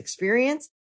service experience,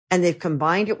 and they've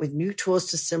combined it with new tools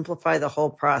to simplify the whole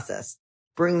process.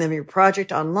 Bring them your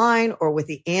project online or with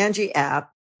the Angie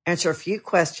app. Answer a few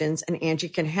questions, and Angie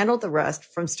can handle the rest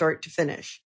from start to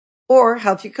finish. Or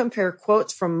help you compare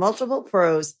quotes from multiple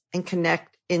pros and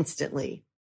connect instantly.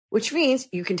 Which means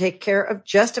you can take care of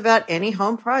just about any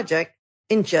home project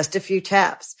in just a few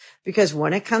taps. Because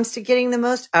when it comes to getting the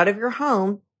most out of your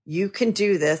home, you can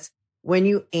do this when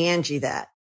you Angie that.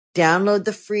 Download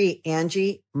the free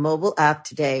Angie mobile app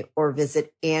today or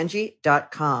visit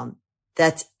Angie.com.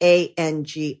 That's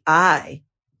ANGI.com.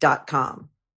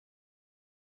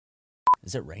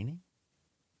 Is it raining?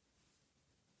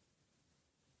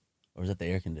 Or is that the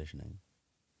air conditioning?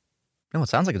 No, it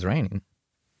sounds like it's raining.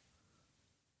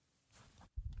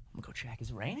 I'm gonna go check. Is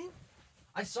it raining?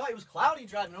 I saw it was cloudy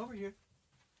driving over here.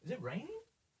 Is it raining?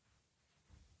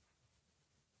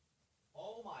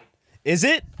 Oh my. Is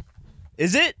it?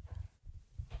 Is it?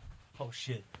 Oh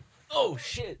shit. Oh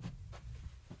shit.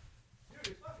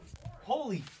 Dude, it's fucking pouring.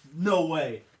 Holy, no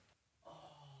way.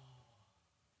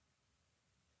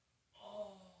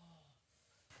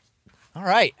 All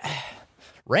right.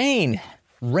 Rain,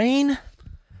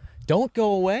 don't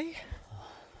go away.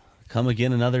 Come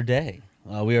again another day.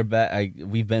 We are back.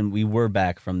 We were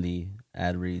back from the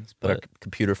ad reads, but our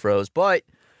computer froze. But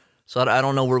so I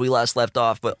don't know where we last left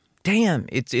off. But damn,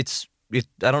 it's.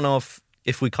 I don't know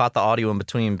if we caught the audio in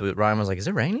between. But Ryan was like, "Is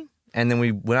it raining?" And then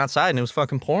we went outside and it was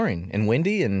fucking pouring and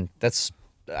windy. And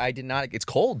I did not. It's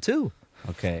cold too.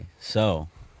 Okay, so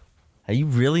are you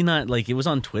really not like? It was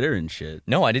on Twitter and shit.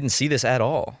 No, I didn't see this at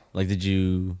all. Like, did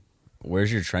you?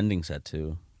 Where's your trending set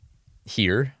to?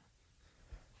 Here.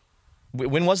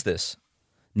 When was this?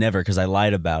 Never, because I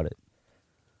lied about it.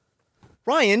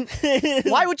 Ryan,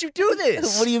 why would you do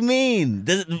this? What do you mean?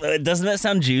 Doesn't that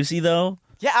sound juicy though?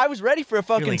 Yeah, I was ready for a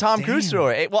fucking like, Tom Cruise damn.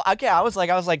 story. Well, okay, I was like,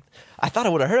 I thought I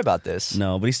would have heard about this.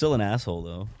 No, but he's still an asshole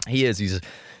though. He is. He's a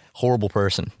horrible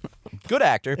person. Good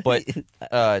actor, but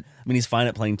I mean, he's fine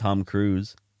at playing Tom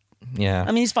Cruise. yeah. I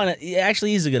mean, he's fine.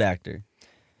 Actually, he's a good actor.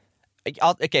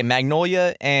 Okay,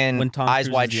 Magnolia and When Tom Eyes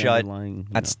Cruise Wide is the Shut. underlying,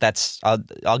 That's.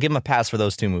 I'll give him a pass for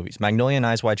those two movies. Magnolia and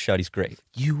Eyes Wide Shut. He's great.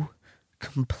 You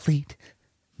complete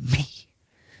me.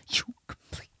 You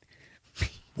complete.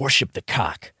 Worship the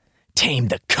cock, tame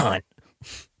the cunt.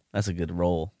 That's a good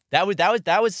role. That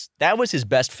was his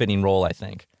best fitting role, I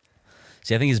think.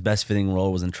 See, I think his best fitting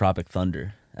role was in Tropic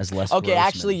Thunder as Les. Okay, Grossman.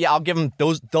 actually, yeah, I'll give him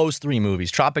those three movies.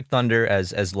 Tropic Thunder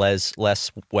as Les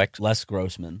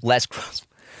Grossman. Les Grossman.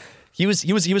 He was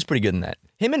pretty good in that.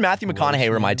 Him and Matthew McConaughey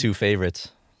were my two favorites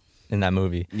in that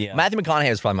movie. Yeah. Matthew McConaughey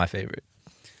was probably my favorite.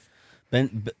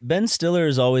 Ben Stiller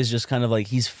is always just kind of like,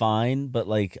 he's fine, but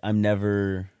like I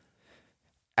don't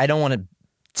want to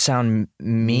sound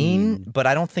mean, but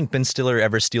I don't think Ben Stiller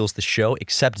ever steals the show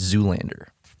except Zoolander.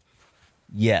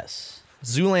 Yes.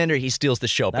 Zoolander, he steals the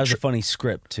show. That was a funny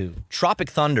script too. Tropic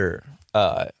Thunder,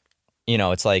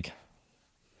 it's like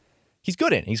he's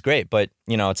good in it. He's great, but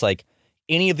it's like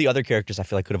any of the other characters I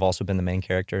feel like could have also been the main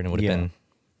character, and it would have been,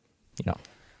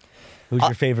 Who's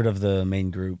your favorite of the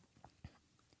main group?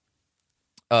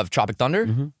 Of Tropic Thunder?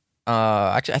 Mm-hmm.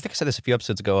 Actually, I think I said this a few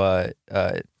episodes ago.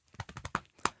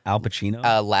 Al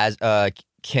Pacino?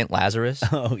 Kent Lazarus.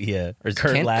 Oh, yeah. Or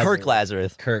Kirk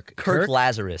Lazarus. Kirk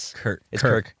Lazarus. It's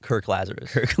Kirk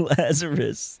Lazarus. Kirk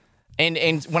Lazarus.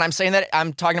 And when I'm saying that,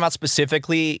 I'm talking about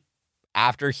specifically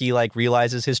after he like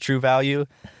realizes his true value,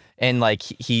 and like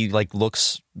he like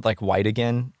looks like white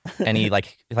again, and he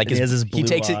like he has his blue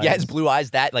takes eyes. it. Yeah, his blue eyes.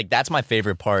 That's my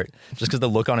favorite part, just because the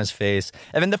look on his face.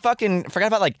 And then forgot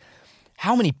about like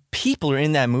how many people are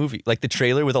in that movie. Like the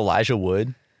trailer with Elijah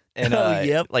Wood. And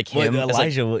yep. like him.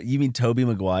 Elijah, you mean Tobey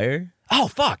Maguire? Oh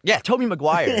fuck yeah, Tobey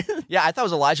Maguire. Yeah, I thought it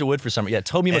was Elijah Wood for some reason. Yeah,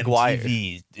 Tobey Maguire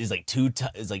is like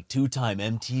two-time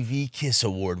MTV Kiss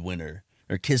Award winner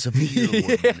or Kiss of the Year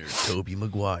Award winner. Tobey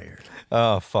Maguire.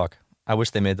 Oh fuck! I wish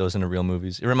they made those into real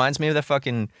movies. It reminds me of that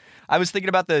fucking. I was thinking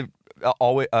about the not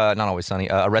Always Sunny,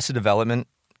 Arrested Development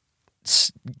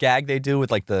gag they do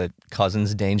with like the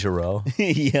cousins Dangereux.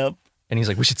 Yep. And he's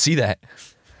like, we should see that.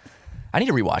 I need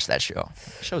to rewatch that show.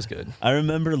 The show's good. I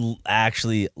remember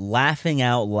actually laughing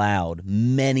out loud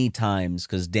many times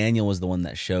because Daniel was the one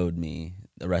that showed me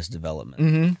Arrested Development.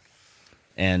 Mm-hmm.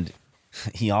 And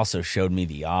he also showed me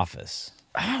The Office.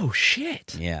 Oh,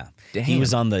 shit. Yeah. Damn. He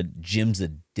was on the Jim's a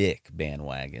dick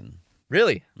bandwagon.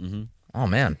 Really? Mm-hmm. Oh,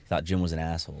 man. Thought Jim was an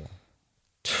asshole.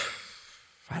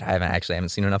 I haven't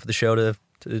seen enough of the show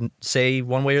to say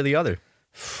one way or the other.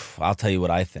 I'll tell you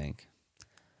what I think.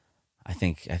 I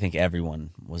think everyone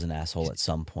was an asshole at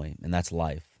some point, and that's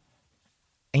life.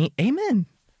 Amen.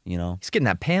 You know? He's getting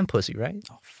that Pam pussy, right?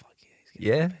 Oh, fuck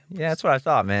yeah. Yeah, that's what I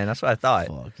thought, man. That's what I thought.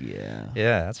 Fuck yeah.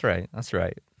 Yeah, that's right.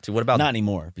 So what about... Not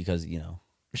anymore, because,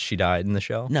 she died in the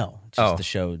show? No, just the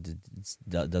show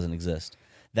doesn't exist.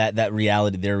 Their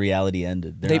reality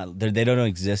ended. They don't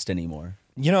exist anymore.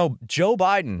 Joe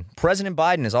Biden, President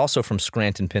Biden, is also from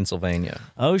Scranton, Pennsylvania.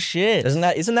 Oh, shit. Isn't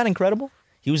that incredible?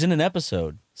 He was in an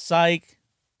episode. Psych.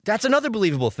 That's another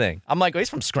believable thing. I'm like, he's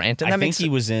from Scranton. I think he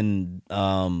was in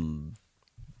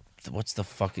what's the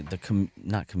fucking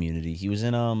not Community. He was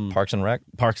in Parks and Rec.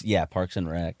 Parks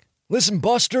and Rec. Listen,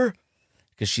 Buster.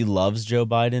 Because she loves Joe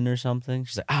Biden or something.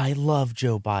 She's like, I love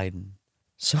Joe Biden.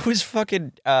 So is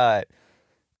fucking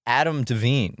Adam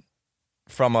Devine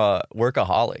from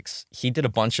Workaholics. He did a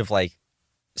bunch of like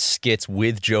skits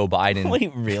with Joe Biden.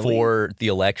 Wait, really? For the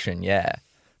election, yeah.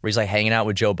 Where he's like hanging out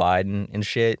with Joe Biden and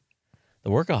shit.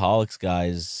 The Workaholics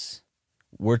guys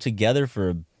were together for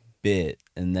a bit,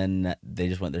 and then they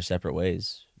just went their separate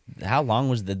ways. How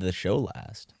long did the show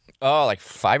last? Oh, like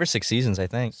 5 or 6 seasons, I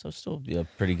think. So still be a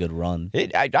pretty good run.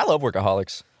 I love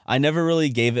Workaholics. I never really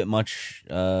gave it much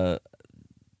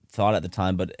thought at the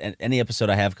time, but any episode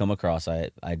I have come across, I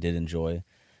did enjoy.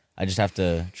 I just have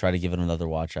to try to give it another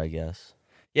watch, I guess.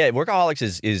 Yeah,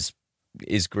 Workaholics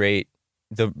is great.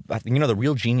 The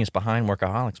real genius behind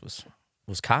Workaholics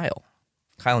was Kyle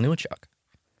Newachuk,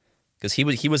 because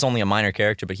he was only a minor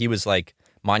character, but he was like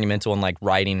monumental in like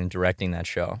writing and directing that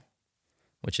show,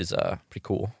 which is pretty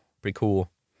cool. Pretty cool.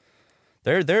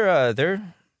 They're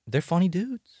funny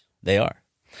dudes. They are.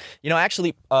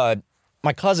 Actually,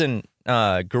 my cousin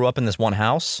grew up in this one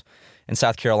house in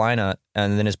South Carolina,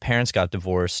 and then his parents got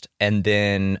divorced, and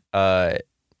then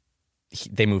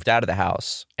they moved out of the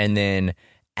house, and then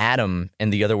Adam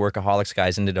and the other Workaholics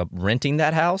guys ended up renting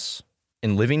that house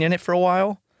and living in it for a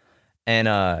while, and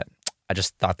I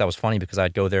just thought that was funny because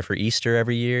I'd go there for Easter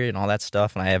every year and all that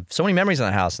stuff, and I have so many memories in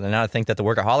that house, and now I think that the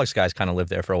Workaholics guys kind of lived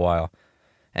there for a while,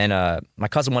 and my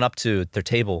cousin went up to their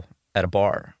table at a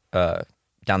bar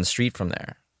down the street from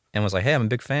there and was like, "Hey, I'm a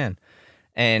big fan,"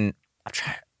 and I'm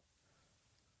trying.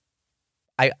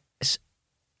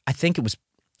 I think it was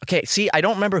okay. See, I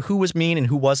don't remember who was mean and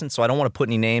who wasn't, so I don't want to put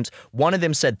any names. One of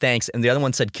them said thanks, and the other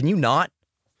one said, "Can you not?"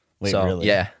 Wait, really?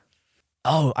 Yeah.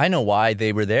 Oh, I know why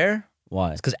they were there.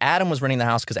 Why? It's because Adam was renting the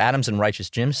house because Adam's in Righteous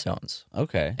Gemstones.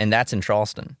 Okay. And that's in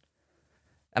Charleston.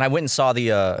 And I went and saw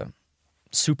the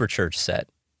Super Church set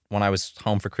when I was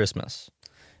home for Christmas.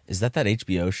 Is that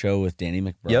HBO show with Danny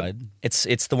McBride? Yep.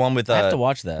 It's the one with I have to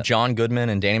watch that. John Goodman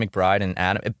and Danny McBride and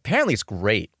Adam. Apparently, it's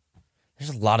great.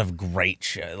 There's a lot of great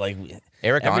shit. Like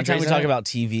Eric every Andre's time we in talk it? about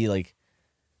TV, like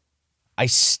I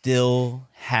still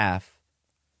have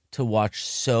to watch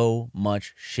so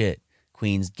much shit.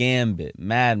 Queen's Gambit,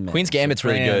 Mad Men. Queen's Gambit's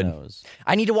really good. Sopranos.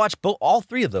 I need to watch all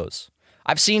three of those.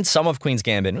 I've seen some of Queen's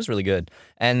Gambit, and it was really good.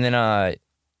 And then Mad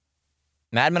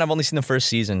Men, I've only seen the first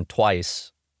season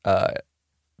twice.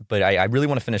 But I really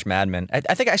want to finish Mad Men.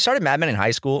 I think I started Mad Men in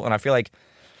high school, and I feel like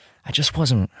I just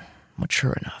wasn't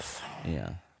mature enough.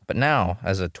 Yeah. But now,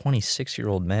 as a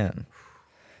 26-year-old man,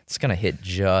 it's going to hit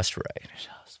just right.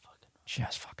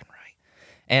 Just fucking right.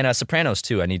 And Sopranos,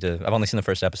 too. I've only seen the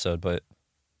first episode, but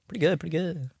pretty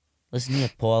good. Listen here,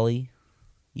 Paulie.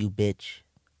 You bitch.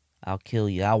 I'll kill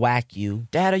you. I'll whack you.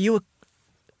 Dad,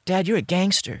 you're a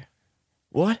gangster.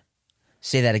 What?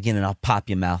 Say that again and I'll pop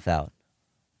your mouth out.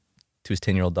 To his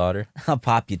 10-year-old daughter. I'll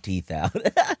pop your teeth out.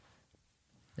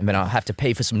 And then I'll have to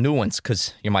pay for some new ones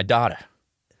because you're my daughter.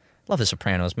 Love The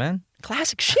Sopranos, man.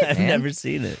 Classic shit, I've man. never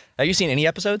seen it. Have you seen any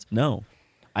episodes? No.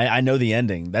 I know the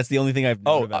ending. That's the only thing I've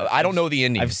known about it. I don't know the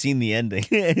ending. I've seen the ending.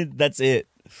 That's it.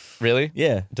 Really?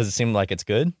 Yeah. Does it seem like it's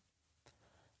good?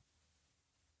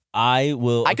 I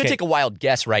will. I could take a wild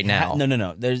guess right now.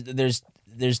 No.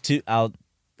 There's two. I'll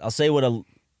say what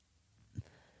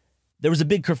there was a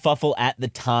big kerfuffle at the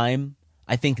time.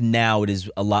 I think now it is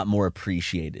a lot more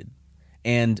appreciated,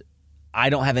 and I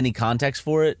don't have any context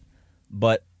for it,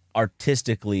 but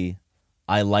artistically,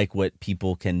 I like what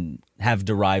people can have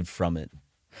derived from it.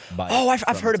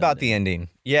 I've heard about the ending.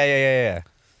 Yeah.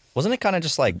 Wasn't it kind of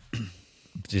just like,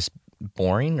 just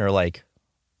boring or like?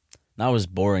 Not was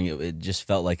boring. It just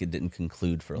felt like it didn't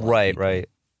conclude for a lot of people. Right.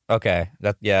 Okay.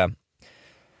 Yeah.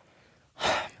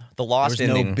 The lost There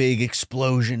was ending. no big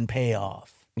explosion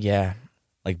payoff Yeah.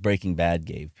 like Breaking Bad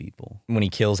gave people. When he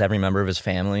kills every member of his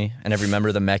family and every member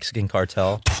of the Mexican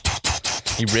cartel.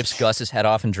 He rips Gus's head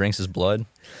off and drinks his blood.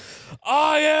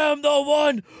 I am the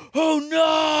one who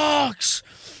knocks.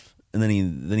 And then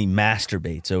he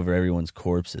masturbates over everyone's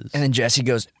corpses. And then Jesse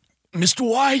goes, Mr.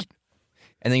 White.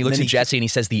 And then he looks at Jesse and he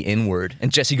says the N-word.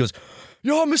 And Jesse goes,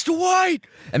 yo, Mr. White.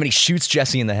 And then he shoots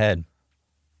Jesse in the head.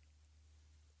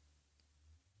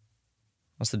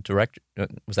 Was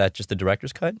that just the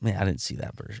director's cut? Man, I didn't see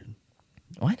that version.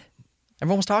 What?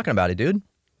 Everyone was talking about it, dude.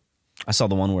 I saw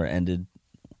the one where it ended,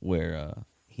 where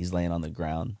he's laying on the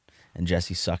ground and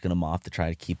Jesse's sucking him off to try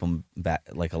to keep him back,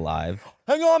 like, alive.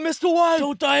 Hang on, Mr. White.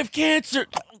 Don't die of cancer.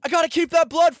 I gotta keep that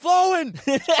blood flowing.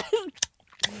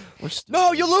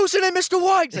 No, you're losing it, Mr.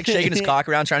 White. He's like shaking his cock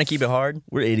around, trying to keep it hard.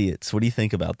 We're idiots. What do you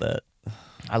think about that?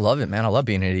 I love it, man. I love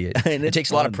being an idiot. It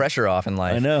takes a lot of pressure off in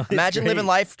life. I know. Imagine living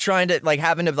life trying to, like,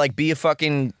 having to, like, be a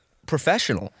fucking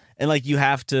professional. And, like, you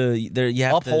have to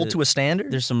uphold to a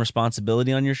standard. There's some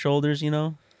responsibility on your shoulders, you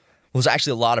know? Well, there's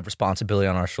actually a lot of responsibility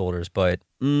on our shoulders, but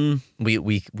we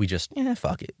just,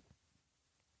 fuck it.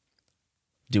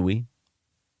 Do we?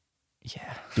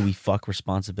 Yeah. Do we fuck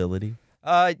responsibility?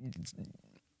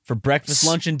 For breakfast,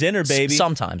 lunch, and dinner, baby.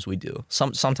 Sometimes we do.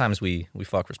 Sometimes we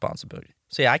fuck responsibility.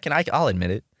 So yeah, I'll admit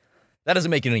it. That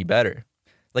doesn't make it any better.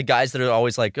 Like guys that are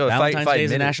always like, oh, Valentine's if I Day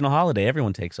is a admit national holiday.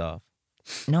 Everyone takes off.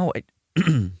 No,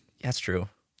 that's true.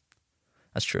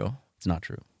 That's true. It's not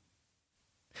true.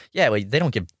 Yeah, wait, they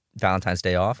don't give Valentine's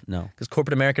Day off? No. Because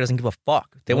corporate America doesn't give a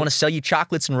fuck. They want to sell you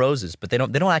chocolates and roses, but they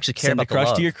don't actually care Send about a crush the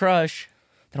love. to your crush.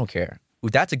 They don't care. Ooh,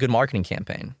 that's a good marketing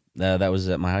campaign. That was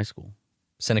at my high school.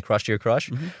 Send a crush to your crush.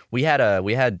 Mm-hmm. We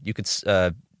had you could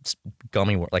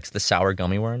gummy like the sour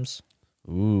gummy worms.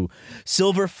 Ooh,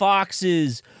 silver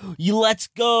foxes. Let's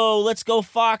go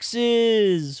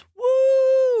foxes.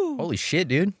 Woo! Holy shit,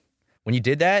 dude! When you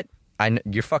did that,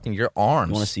 your arms.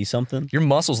 You want to see something? Your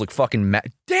muscles look fucking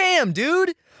damn,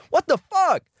 dude. What the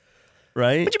fuck?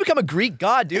 Right? When'd you become a Greek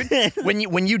god, dude?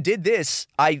 when you did this,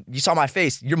 you saw my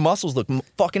face. Your muscles look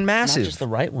fucking massive. Not just the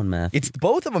right one, man. It's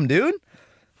both of them, dude.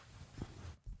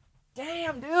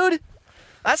 Damn, dude.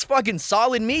 That's fucking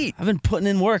solid meat. I've been putting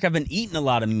in work. I've been eating a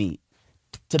lot of meat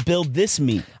to build this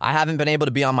meat. I haven't been able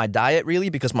to be on my diet really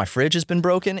because my fridge has been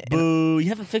broken. Boo! You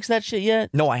haven't fixed that shit yet?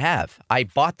 No, I have. I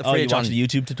bought the fridge you watched the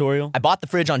YouTube tutorial? I bought the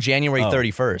fridge on January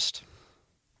 31st.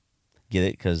 Get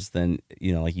it? Because then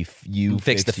like you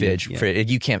fix the fridge.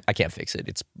 Yeah. I can't fix it.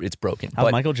 It's broken. How's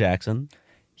But Michael Jackson?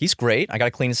 he's great. I got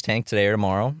to clean his tank today or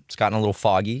tomorrow. It's gotten a little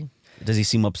foggy. Does he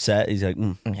seem upset? He's like,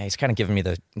 Yeah, he's kind of giving me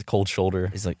the cold shoulder.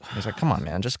 He's like, come on,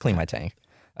 man, just clean my tank.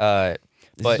 Is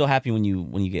he But still happy when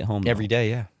you get home? every day,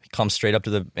 yeah. He comes straight up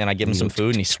to and I give him some food,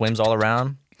 and he swims all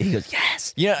around. He goes,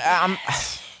 yes. Yeah,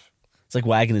 It's like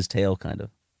wagging his tail, kind of.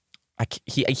 I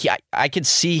could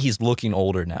see he's looking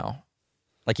older now.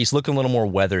 Like he's looking a little more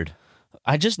weathered.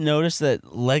 I just noticed that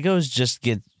Legos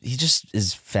he just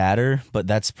is fatter, but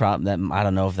that's I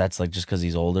don't know if that's like just because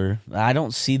he's older. I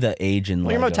don't see the age in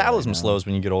Well, your Lego metabolism right now. slows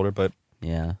when you get older, but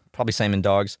Yeah. probably same in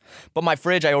dogs. But my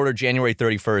fridge I ordered January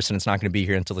 31st, and it's not going to be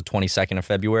here until the 22nd of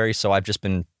February. So I've just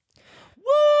been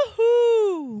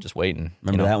Woohoo! just waiting.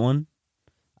 Remember that one?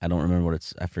 I don't remember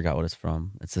I forgot what it's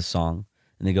from. It's a song.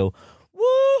 And they go,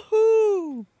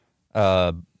 woohoo!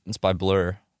 It's by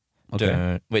Blur.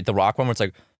 Okay. Wait, the rock one where it's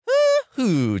like, I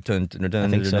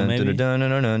think so, maybe.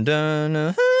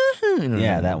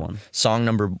 Yeah, that one. Song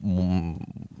number.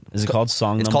 Is it called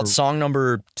song It's number? called song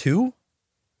number 2,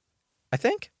 I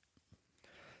think.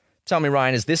 Tell me,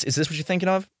 Ryan, is this what you're thinking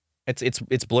of?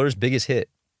 It's Blur's biggest hit,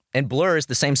 and Blur is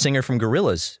the same singer from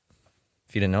Gorillaz.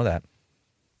 If you didn't know that,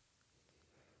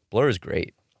 Blur is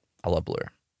great. I love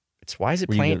Blur. Why is it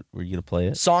playing? Were you gonna play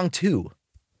it? Song 2.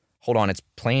 Hold on, it's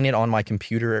playing it on my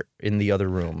computer in the other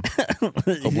room.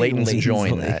 Hope Layton's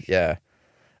enjoying that. Yeah.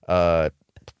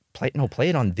 Play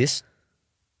it on this.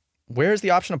 Where's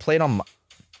the option to play it on?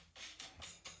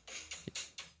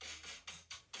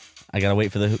 I gotta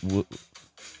wait for the.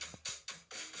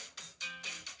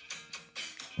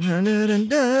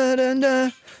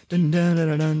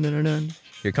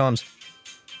 Here it comes.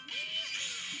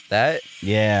 That.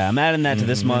 Yeah, I'm adding that to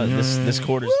this month, this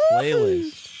quarter's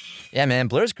playlist. Yeah, man,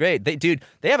 Blur's great. They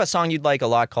have a song you'd like a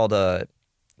lot called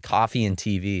 "Coffee and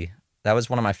TV." That was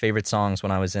one of my favorite songs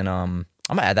when I was in. I'm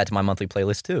gonna add that to my monthly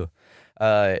playlist too.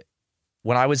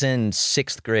 When I was in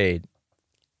 6th grade,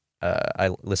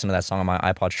 I listened to that song on my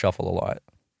iPod Shuffle a lot.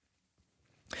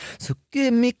 So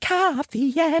give me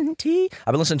coffee and tea.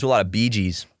 I've been listening to a lot of Bee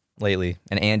Gees lately,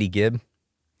 and Andy Gibb.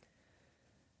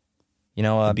 You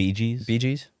know, The Bee Gees? Bee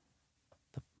Gees.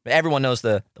 Everyone knows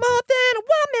the more than a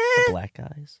woman. The black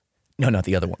guys? No, not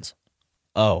the other ones.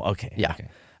 Oh, okay. Yeah. Okay.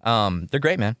 They're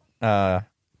great, man. The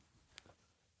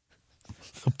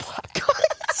black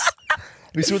guys.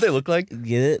 You see what they look like?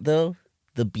 Get it, though?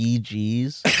 The Bee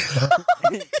Gees?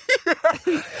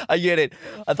 I get it.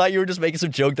 I thought you were just making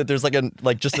some joke that there's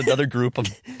just another group of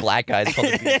black guys called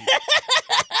the Bee Gees.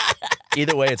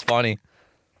 Either way, it's funny.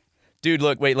 Dude,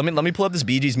 look, wait, let me pull up this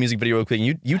Bee Gees music video real quick.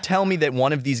 You tell me that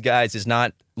one of these guys is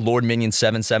not Lord Minion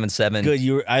 777.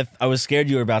 Good. I was scared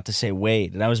you were about to say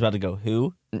Wade, and I was about to go,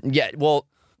 who? Yeah, well,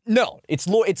 no. It's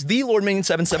the Lord Minion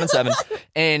 777.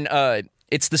 And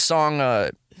it's the song I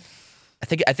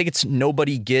think it's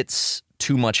Nobody Gets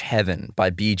Too Much Heaven by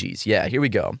Bee Gees. Yeah, here we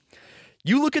go.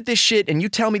 You look at this shit and you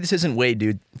tell me this isn't Wade,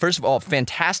 dude. First of all,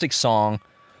 fantastic song,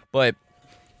 but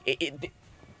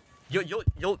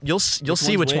you'll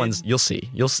see which ones. You'll see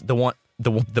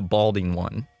the balding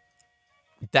one.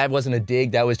 That wasn't a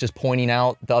dig. That was just pointing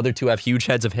out the other two have huge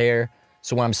heads of hair.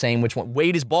 So when I'm saying which one,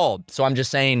 Wade is bald. So I'm just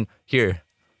saying here.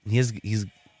 He's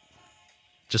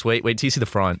Just wait till you see the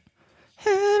front.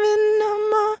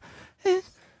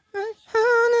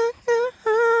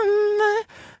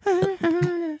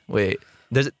 Wait,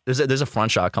 there's a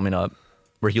front shot coming up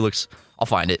where he looks. I'll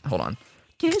find it. Hold on.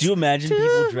 Could you imagine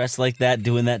people dressed like that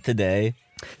doing that today?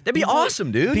 That'd be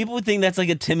awesome, dude. People would think that's like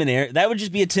a Tim and Eric. That would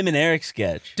just be a Tim and Eric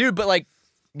sketch. Dude, but like,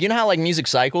 you know how like music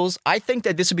cycles? I think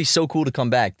that this would be so cool to come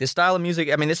back. This style of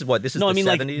music, I mean, this is the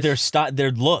 70s. Like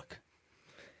their look.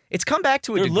 It's come back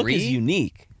to a Their degree. look is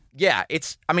unique. yeah,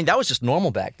 I mean, that was just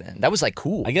normal back then. That was like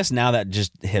cool. I guess now that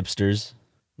just hipsters.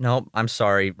 No, I'm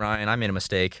sorry, Ryan. I made a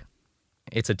mistake.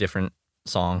 It's a different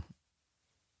song.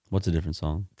 What's a different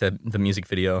song? The music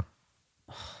video.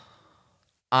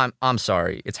 I'm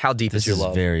sorry. It's How Deep Is Your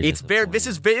Love. This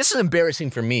is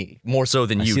embarrassing for me more so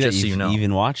than you. Just so you know, you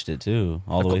even watched it too,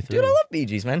 all the way through. Dude, I love Bee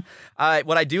Gees, man.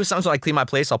 What I do sometimes when I clean my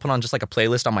place, I'll put on just like a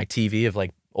playlist on my TV of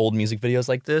like old music videos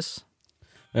like this.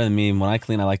 I mean, when I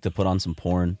clean, I like to put on some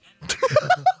porn.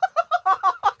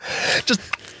 Just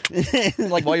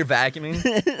like while you're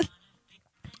vacuuming.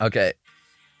 Okay,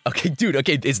 dude.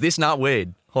 Okay, is this not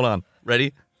Wade? Hold on.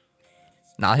 Ready?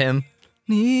 Not him.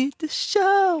 Need the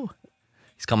show.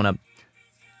 He's coming up.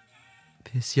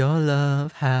 Piss your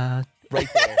love hat. Right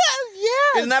there.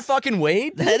 Yes. Isn't that fuking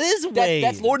Wade? That is Wade.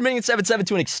 That's Lord Minion 77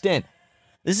 to an extent.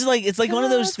 It's like one of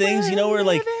those things, you know, where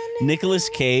like Nicolas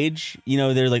Cage, you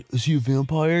know, they're like, is he a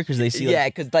vampire? Because they see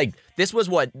because like this was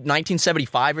what,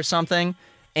 1975 or something,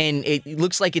 and it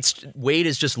looks like Wade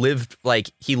has just lived,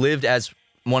 like he lived as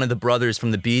one of the brothers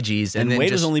from the Bee Gees, and then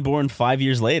Wade was only born 5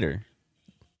 years later.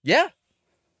 Yeah.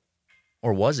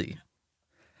 Or was he?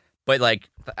 But like,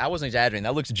 I wasn't exaggerating.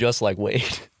 That looks just like Wade.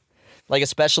 Like,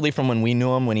 especially from when we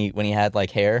knew him, when he had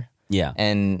like hair. Yeah.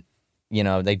 And you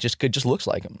know, they just looks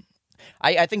like him.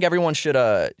 I think everyone should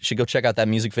go check out that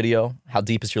music video, How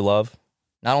Deep Is Your Love?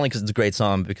 Not only because it's a great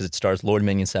song, but because it stars Lord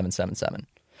Minion 777.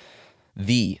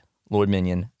 The Lord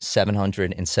Minion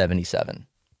 777.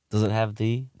 Does it have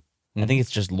the? I think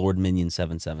it's just Lord Minion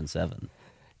 777.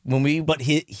 But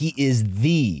he is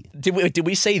the. Did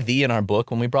we say the in our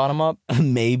book when we brought him up?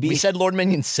 Maybe. We said Lord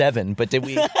Minion 7, but did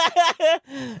we? I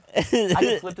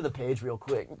can flip to the page real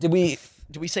quick. Did we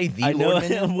say the Lord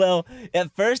Minion? Well,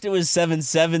 at first it was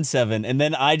 777, and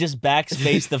then I just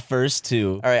backspaced the first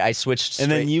two. All right, I switched straight.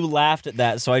 And then you laughed at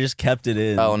that, so I just kept it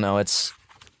in. Oh, no, it's...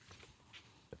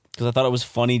 Because I thought it was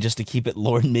funny just to keep it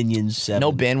Lord Minion 7.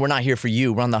 No, Ben, we're not here for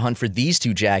you. We're on the hunt for these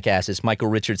two jackasses, Michael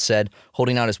Richards said,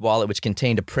 holding out his wallet, which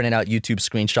contained a printed out YouTube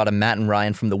screenshot of Matt and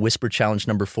Ryan from the Whisper Challenge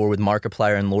number 4 with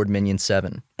Markiplier and Lord Minion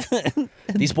 7.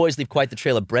 These boys leave quite the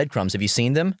trail of breadcrumbs. Have you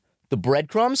seen them? The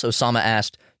breadcrumbs? Osama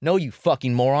asked. No, you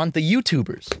fucking moron. The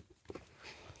YouTubers.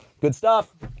 Good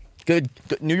stuff. Good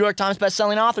New York Times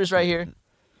best-selling authors right here.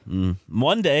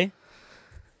 One day.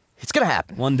 It's going to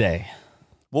happen. One day.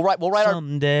 We'll write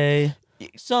Someday.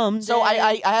 So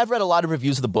I have read a lot of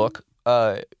reviews of the book.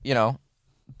 You know,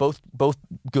 both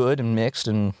good and mixed,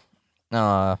 and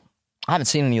I haven't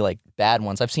seen any like bad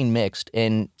ones. I've seen mixed,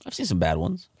 and I've seen some bad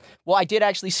ones. Well, I did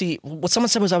actually see what someone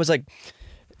said was I was like,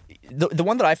 the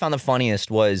one that I found the funniest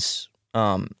was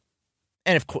and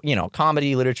if you know,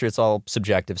 comedy, literature, it's all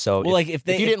subjective. So well, if you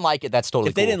didn't like it, that's totally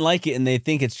if they didn't like it and they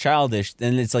think it's childish,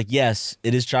 then it's like, yes,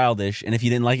 it is childish. And if you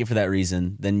didn't like it for that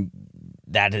reason, then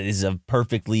that is a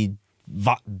perfectly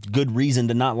good reason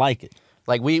to not like it.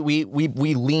 Like we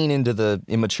lean into the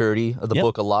immaturity of the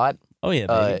book a lot. Oh yeah,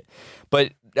 baby.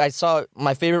 But I saw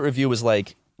my favorite review was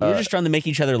like, we were just trying to make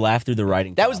each other laugh through the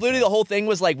writing. That was literally the whole thing.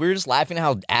 Was like we were just laughing at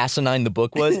how asinine the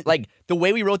book was. Like the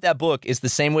way we wrote that book is the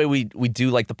same way we do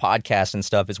like the podcast and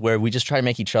stuff. Is where we just try to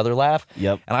make each other laugh.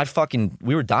 Yep. And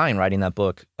we were dying writing that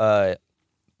book.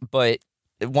 But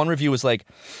one review was like,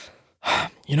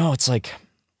 you know, it's like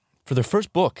for their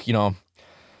first book, you know,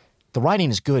 the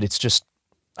writing is good. It's just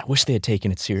I wish they had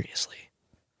taken it seriously.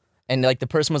 And like the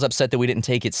person was upset that we didn't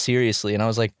take it seriously, and I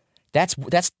was like, that's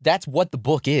what the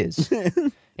book is.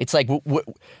 It's like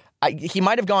he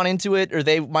might have gone into it, or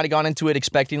they might have gone into it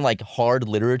expecting like hard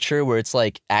literature, where it's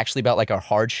like actually about like our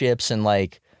hardships and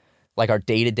like our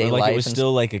day-to-day life. It was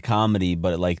still like a comedy,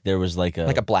 but like there was like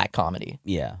a black comedy,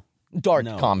 dark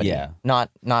comedy,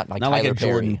 not like not Tyler like a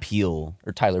Perry Jordan Peele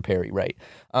or Tyler Perry, right?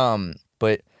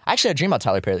 But I actually had a dream about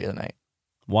Tyler Perry the other night.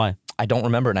 Why? I don't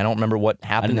remember, and I don't remember what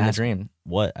happened in the dream.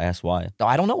 What? I asked why. No,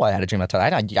 I don't know why I had a dream about Tyler.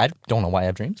 I don't know why I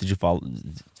have dreams. Did you follow?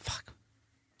 Fuck.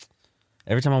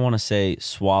 Every time I want to say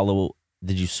swallow,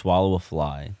 did you swallow a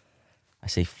fly? I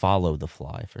say follow the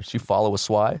fly first. You follow a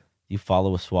swai? You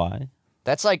follow a swai?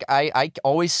 That's like, I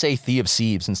always say Thea of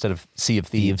Thieves instead of Sea of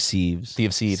Thieves. Sea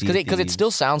of Thieves. Because it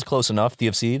still sounds close enough, Thea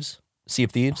of Thieves. Sea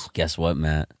of Thieves. Guess what,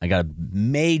 Matt? I got a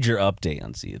major update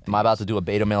on Sea of Thieves. Am I about to do a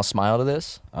beta male smile to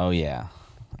this? Oh, yeah.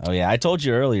 I told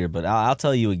you earlier, but I'll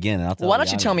tell you again. Why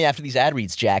don't you tell me after these ad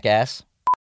reads, jackass?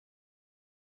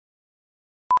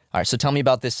 All right, so tell me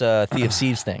about this Thea of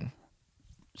Thieves thing.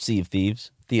 Sea of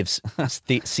Thieves? Sea of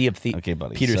Thieves. Okay,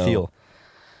 buddy. Peter Thiel.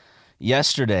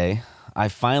 Yesterday, I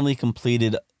finally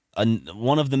completed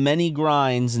one of the many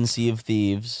grinds in Sea of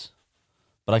Thieves,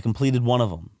 but I completed one of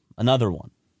them. Another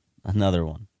one.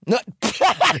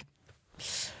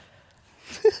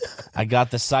 I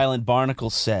got the Silent Barnacle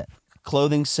set.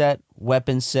 Clothing set,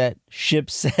 weapon set,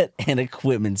 ship set, and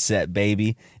equipment set,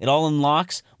 baby. It all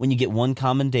unlocks when you get one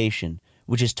commendation,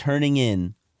 which is turning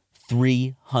in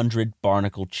 300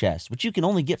 barnacle chests, which you can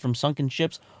only get from sunken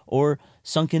ships or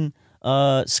sunken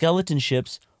skeleton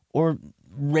ships, or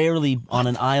rarely on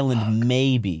an island,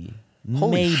 maybe.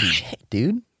 Holy shit,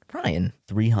 dude. Ryan.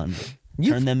 300.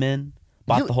 Turn them in,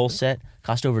 bought the whole set,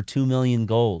 cost over 2 million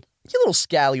gold. You little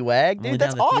scallywag, dude.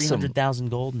 That's awesome. 300,000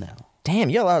 gold now.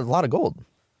 Damn, you got a lot of gold.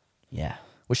 Yeah.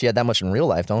 Wish you had that much in real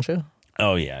life, don't you?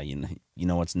 Oh, yeah. You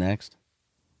know what's next?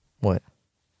 What?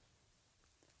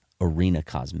 Arena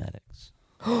cosmetics.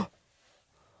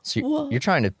 So you're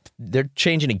trying to... They're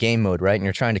changing a game mode, right? And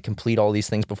you're trying to complete all these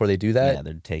things before they do that? Yeah,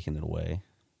 they're taking it away.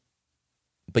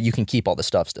 But you can keep all the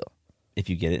stuff still. If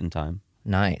you get it in time.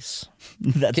 Nice.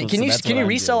 Can you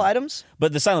resell items?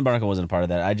 But the Silent Barnacle wasn't a part of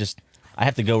that. I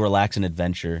have to go relax and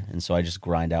adventure, and so I just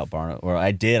grind out barnacle. Or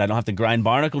I did. I don't have to grind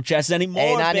barnacle chests anymore.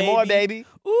 Hey, not anymore, baby.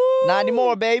 Ooh. Not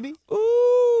anymore, baby.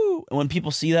 Ooh. And when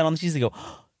people see that on the seas, they go,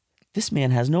 oh, "This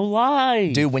man has no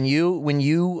life." Dude, when you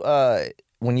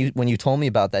told me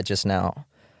about that just now,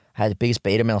 I had the biggest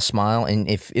beta male smile, and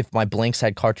if my blinks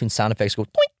had cartoon sound effects go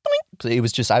doink doink, it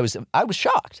was just I was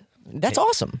shocked. That's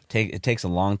awesome. It takes a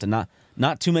long time.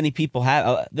 Not too many people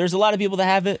have. There's a lot of people that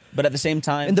have it, but at the same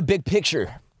time, in the big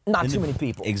picture. Not too many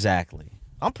people. Exactly.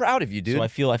 I'm proud of you, dude. So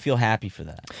I feel happy for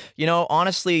that. You know,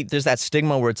 honestly, there's that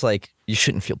stigma where it's like, you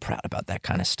shouldn't feel proud about that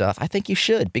kind of stuff. I think you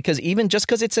should, because even just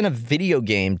because it's in a video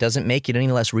game doesn't make it any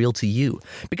less real to you.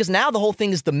 Because now the whole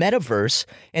thing is the metaverse,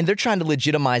 and they're trying to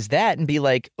legitimize that and be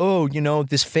like, oh,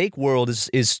 this fake world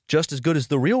is just as good as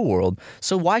the real world.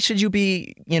 So why should you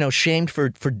be, shamed for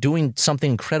doing something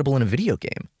incredible in a video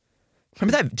game?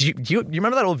 Remember that? Do you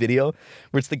remember that old video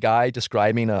where it's the guy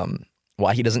describing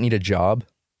why he doesn't need a job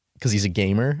because he's a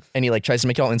gamer, and he tries to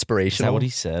make it all inspirational? Is that what he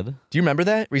said? Do you remember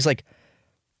that? Where he's like,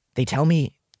 they tell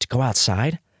me to go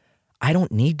outside. I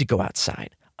don't need to go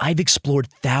outside. I've explored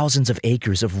thousands of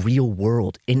acres of real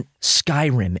world in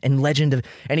Skyrim and Legend of...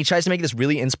 And he tries to make this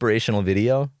really inspirational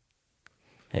video.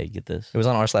 Hey, get this. It was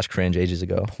on r/cringe ages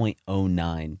ago.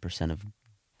 0.09% of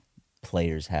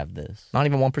players have this. Not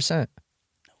even 1%. No.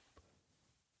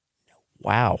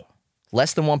 Wow.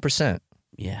 Less than 1%.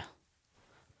 Yeah.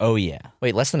 Oh, yeah.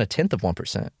 Wait, less than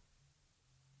 1/10%.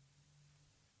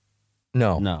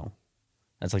 No. No.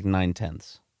 That's like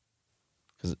 9/10.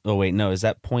 Oh, wait, no. Is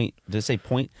that point? Did it say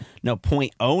point? No,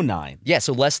 0.09. Yeah,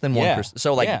 so less than 1%. Yeah.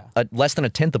 So less than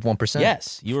 1/10%.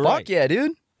 Yes, you were Fuck right. yeah,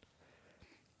 dude.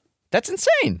 That's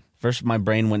insane. First, my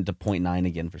brain went to 0.9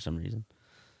 again for some reason.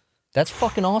 That's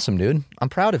fucking awesome, dude. I'm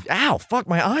proud of you. Ow, fuck,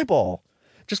 my eyeball.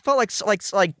 Just felt like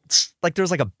there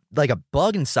was like a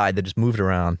bug inside that just moved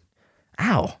around.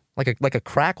 Ow, like a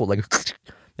crackle,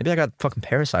 maybe I got a fucking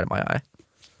parasite in my eye.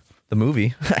 The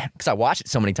movie, because I watched it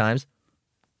so many times.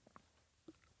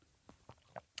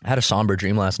 I had a somber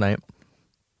dream last night.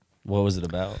 What was it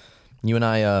about? You and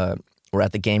I were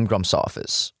at the Game Grumps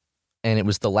office, and it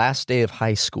was the last day of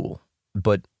high school,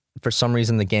 but for some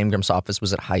reason the Game Grumps office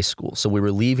was at high school, so we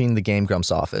were leaving the Game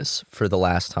Grumps office for the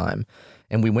last time.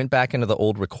 And we went back into the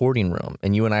old recording room,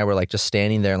 and you and I were just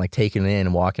standing there and taking it in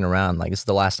and walking around. This is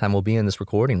the last time we'll be in this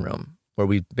recording room where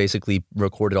we basically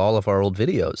recorded all of our old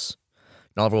videos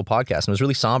and all of our old podcasts. And it was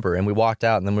really somber. And we walked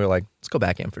out, and then we were like, let's go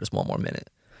back in for just one more minute.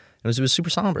 It was super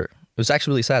somber. It was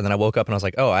actually really sad. And then I woke up and I was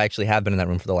like, oh, I actually have been in that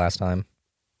room for the last time.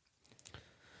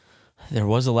 There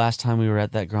was the last time we were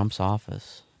at that Grumps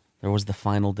office. There was the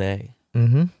final day.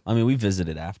 Mm-hmm. I mean, we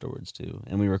visited afterwards too,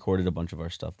 and we recorded a bunch of our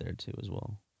stuff there too as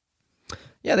well.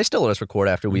 Yeah, they still let us record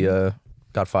after we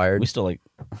got fired. We still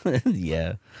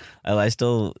yeah. It was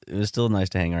still nice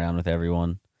to hang around with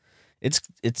everyone.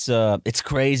 It's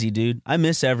crazy, dude. I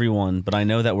miss everyone, but I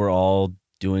know that we're all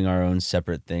doing our own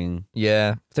separate thing.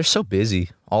 Yeah, they're so busy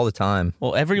all the time.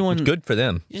 Well, everyone... It's good for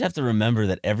them. You just have to remember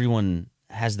that everyone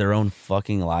has their own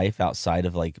fucking life outside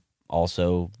of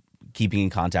also keeping in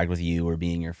contact with you or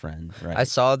being your friend, right? I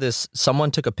saw this.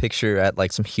 Someone took a picture at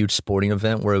some huge sporting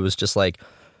event where it was just like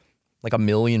 1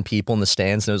 million people in the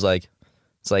stands, and it's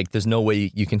like there's no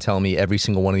way you can tell me every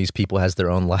single one of these people has their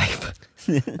own life.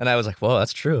 And I was like, whoa,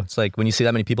 that's true. It's like when you see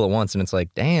that many people at once, and it's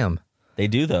like, damn. They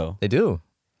do, though. They do.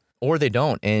 Or they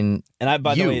don't. And I,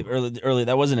 by the way, early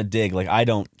that wasn't a dig. I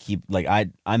don't keep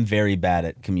I'm very bad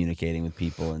at communicating with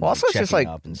people and also checking it's just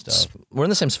up and stuff. We're in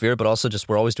the same sphere, but also just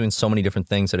we're always doing so many different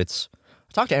things that it's.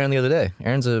 I talked to Aaron the other day.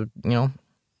 Aaron's a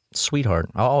sweetheart.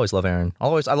 I'll always love Aaron.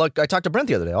 I talked to Brent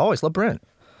the other day. I always love Brent.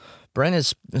 Brent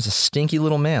is a stinky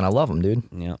little man. I love him, dude.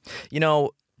 Yeah.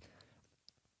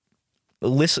 A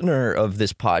listener of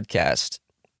this podcast,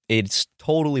 it's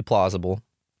totally plausible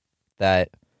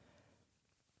that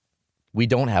we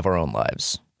don't have our own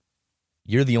lives.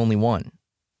 You're the only one.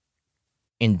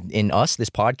 In us, this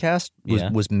podcast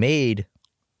was made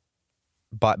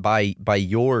by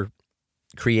your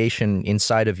creation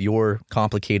inside of your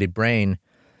complicated brain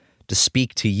to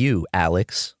speak to you,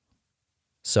 Alex.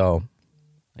 So,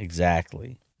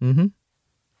 exactly. Mm-hmm.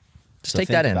 Just so take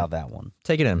that in. About that one.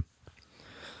 Take it in.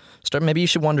 Maybe you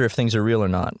should wonder if things are real or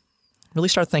not. Really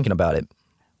start thinking about it.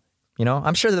 You know,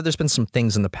 I'm sure that there's been some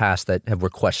things in the past that were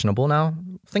questionable now.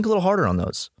 Think a little harder on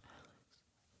those.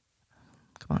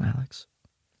 Come on, Alex.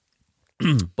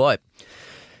 But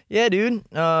yeah, dude,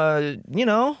 you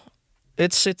know,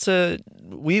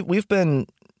 we've been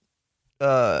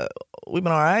all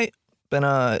right.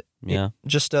 Been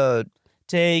just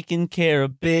taking care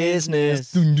of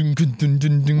business.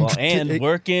 Well, and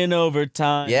working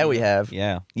overtime. Yeah, we have.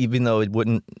 Yeah. Even though it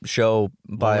wouldn't show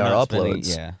by our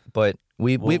uploads. Yeah. But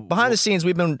we behind the scenes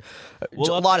we've been a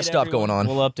lot of stuff going on.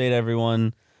 We'll update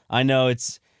everyone. I know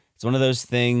it's one of those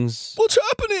things. What's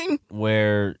happening?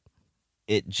 Where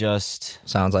it just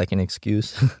sounds like an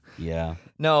excuse. Yeah.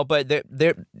 No, but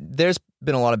there's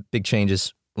been a lot of big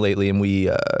changes lately, and we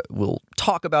will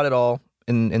talk about it all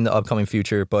in the upcoming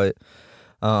future. But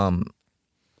I'll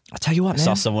tell you what, man. I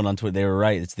saw someone on Twitter. They were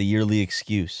right. It's the yearly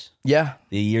excuse. Yeah.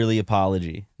 The yearly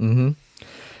apology. Mm-hmm.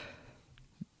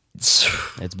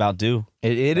 It's about due.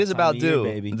 It is about due.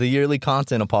 Baby. The yearly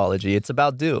content apology. It's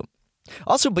about due.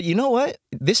 Also, but you know what?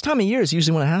 This time of year is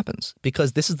usually when it happens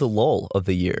because this is the lull of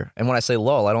the year. And when I say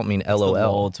lull, I don't mean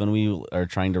LOL. It's when we are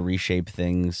trying to reshape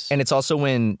things. And it's also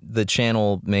when the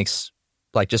channel makes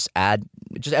like just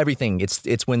everything.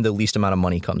 It's when the least amount of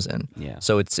money comes in. Yeah.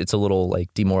 So it's a little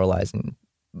like demoralizing,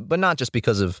 but not just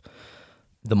because of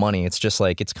the money. It's just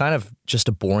like it's kind of just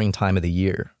a boring time of the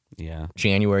year. Yeah.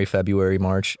 January, February,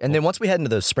 March. And then once we head into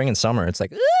the spring and summer, it's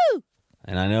like, ooh.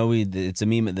 And I know it's a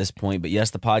meme at this point, but yes,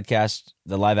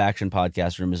 the live action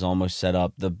podcast room is almost set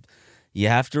up. You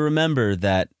have to remember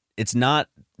that it's not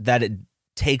that it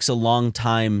takes a long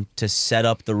time to set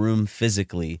up the room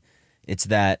physically. It's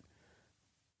that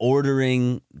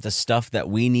ordering the stuff that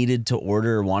we needed to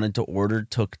order or wanted to order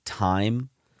took time.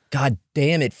 God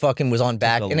damn, it fucking was on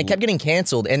back and it kept getting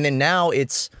canceled. And then now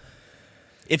it's...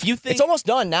 If you think it's almost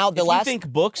done now, you think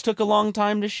books took a long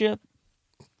time to ship?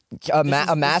 A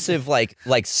massive like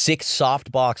 6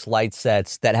 softbox light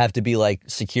sets that have to be like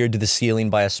secured to the ceiling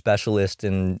by a specialist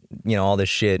and all this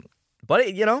shit. But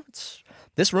it's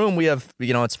this room we have.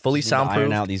 It's fully soundproof.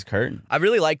 Iron out these curtains. I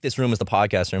really like this room as the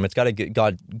podcast room. It's got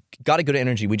a good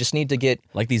energy. We just need to get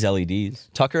like these LEDs.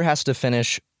 Tucker has to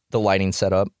finish the lighting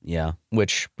setup. Yeah,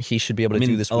 which he should be able to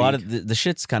do this week. A lot of the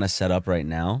shit's kind of set up right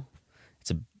now.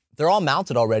 They're all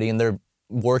mounted already and they're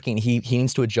working. He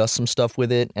needs to adjust some stuff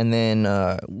with it, and then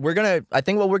I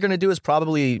think what we're gonna do is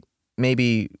probably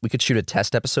maybe we could shoot a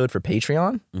test episode for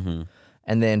Patreon,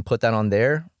 and then put that on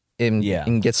there and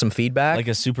get some feedback, like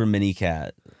a super mini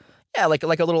cat. Yeah, like a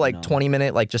little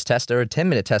 20-minute like just test or a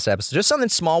 10-minute test episode, just something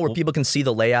small where people can see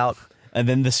the layout. And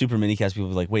then the super mini cast people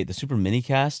will be like, wait, the super mini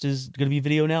cast is gonna be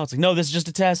video now? It's like, no, this is just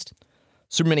a test.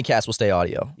 Super mini cast will stay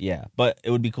audio. Yeah, but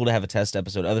it would be cool to have a test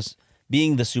episode.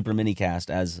 Being the super mini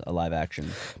cast as a live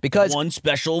action, because one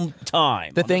special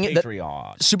time. The thing,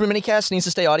 Patreon. Super mini cast needs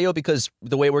to stay audio because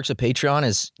the way it works with Patreon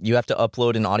is you have to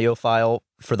upload an audio file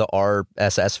for the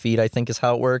RSS feed. I think is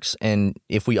how it works. And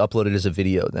if we upload it as a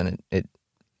video, then it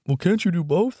well, can't you do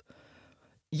both?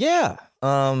 Yeah.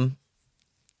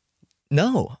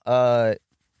 No.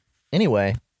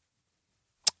 Anyway.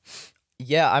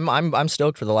 Yeah, I'm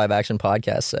stoked for the live action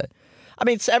podcast set. I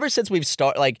mean, ever since we've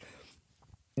started, like.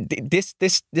 This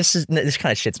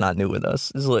kind of shit's not new with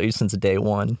us. This is literally since day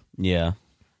one. Yeah.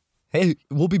 Hey,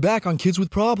 we'll be back on Kids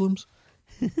with Problems.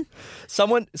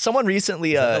 Someone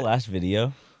recently. Is that the last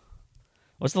video?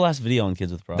 What's the last video on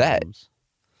Kids with Problems?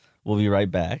 We'll be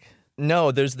right back.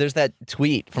 No, there's that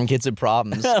tweet from Kids with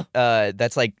Problems.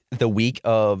 That's like the week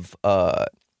of.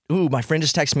 My friend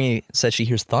just texted me, said she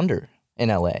hears thunder in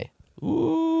LA.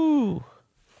 Ooh.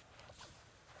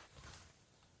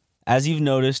 As you've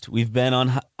noticed, we've been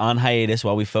on hiatus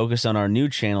while we focus on our new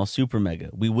channel, Super Mega.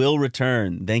 We will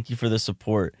return. Thank you for the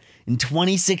support. In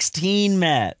 2016,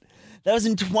 Matt. That was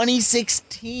in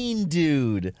 2016,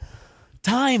 dude.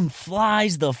 Time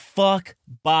flies the fuck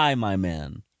by, my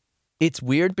man. It's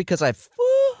weird because I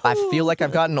feel like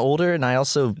I've gotten older, and I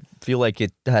also feel like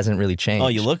it hasn't really changed. Oh,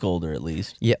 you look older at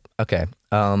least. Yeah, okay.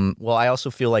 Well, I also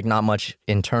feel like not much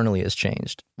internally has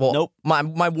changed. Well, nope. My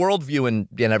worldview and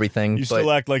everything. You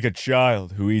still act like a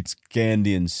child who eats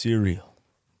candy and cereal.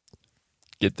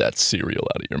 Get that cereal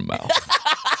out of your mouth.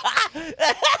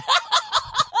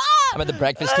 I'm at the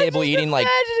breakfast table eating like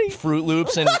Fruit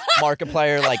Loops, and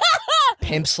Markiplier like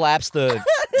pimp slaps the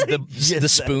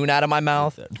spoon out of my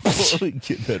mouth.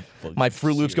 My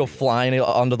Fruit Loops go flying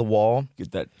onto the wall.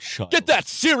 Get that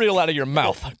cereal out of your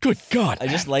mouth. Good God. I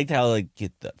just liked how like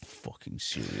get that fucking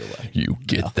cereal out of your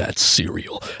mouth. That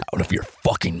cereal out of your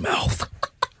fucking mouth.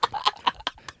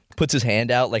 Puts his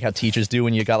hand out like how teachers do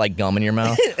when you got like gum in your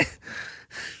mouth.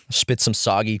 Spits some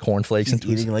soggy cornflakes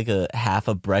into eating like a half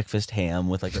a breakfast ham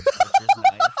with like a butcher's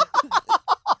knife.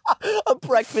 A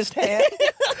breakfast ham.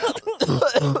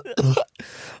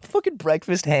 Fucking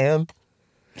breakfast ham.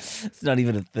 It's not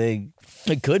even a thing.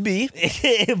 It could be.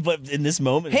 But in this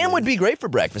moment, ham would be great for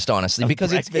breakfast, honestly,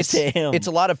 because it's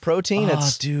a lot of protein.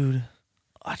 Dude,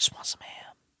 I just want some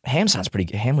ham. Ham sounds pretty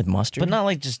good. Ham with mustard, but not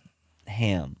like just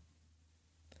ham.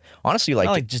 Honestly, not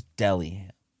like just deli ham.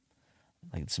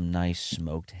 Like some nice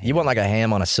smoked ham. You want like a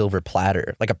ham on a silver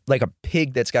platter, like a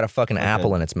pig that's got a fucking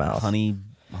apple in its mouth. Honey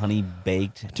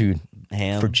baked, dude.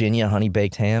 Ham, Virginia honey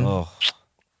baked ham. Oh.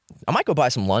 I might go buy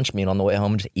some lunch meat on the way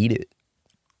home and just eat it.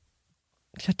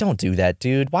 Don't do that,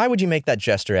 dude. Why would you make that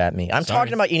gesture at me? I'm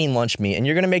talking about eating lunch meat, and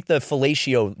you're gonna make the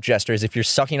fellatio gesture as if you're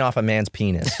sucking off a man's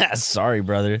penis. Sorry,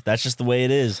 brother. That's just the way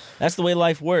it is. That's the way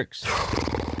life works.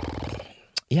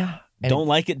 Yeah. Don't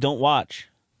like it, don't watch.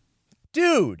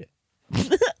 Dude.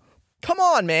 Come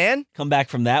on, man. Come back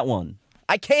from that one.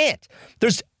 I can't.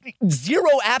 There's zero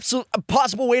absolute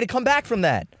possible way to come back from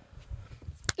that.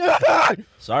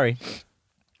 Sorry.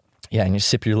 Yeah, and you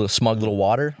sip your little smug little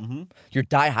water. Mm-hmm. Your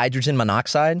dihydrogen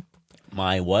monoxide.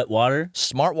 My what water?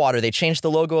 Smart Water. They changed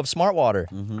the logo of Smart Water.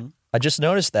 Mm-hmm. I just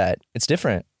noticed that. It's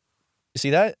different. You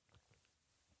see that?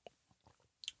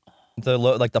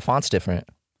 The font's different.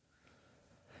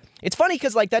 It's funny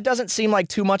because like that doesn't seem like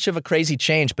too much of a crazy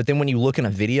change, but then when you look in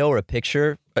a video or a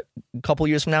picture a couple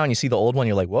years from now and you see the old one,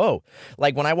 you're like, whoa.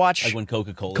 Like when I watch... Like when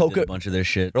Coca-Cola did a bunch of their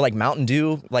shit. Or like Mountain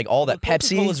Dew, like all that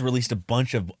Pepsi. Coca-Cola's released a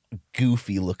bunch of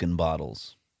goofy-looking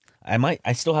bottles.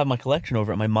 I still have my collection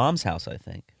over at my mom's house, I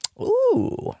think.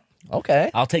 Ooh,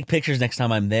 okay. I'll take pictures next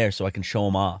time I'm there so I can show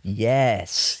them off.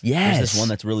 Yes. There's this one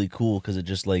that's really cool because it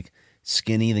just like...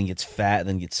 skinny, then gets fat,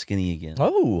 then gets skinny again.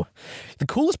 Oh, the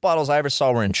coolest bottles I ever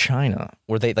saw were in China,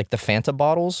 where they like the Fanta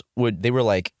bottles they were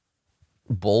like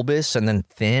bulbous and then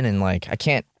thin and like I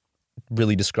can't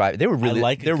really describe it. They were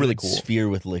really they're really cool. Sphere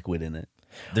with liquid in it.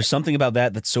 There's something about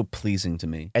that that's so pleasing to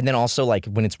me. And then also like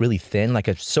when it's really thin, like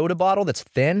a soda bottle that's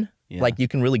thin, like you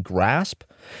can really grasp.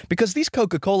 Because these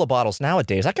Coca-Cola bottles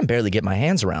nowadays, I can barely get my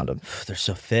hands around them. They're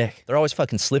so thick. They're always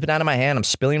fucking slipping out of my hand. I'm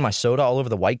spilling my soda all over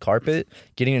the white carpet,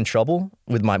 getting in trouble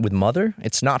with mother.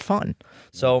 It's not fun.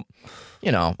 So,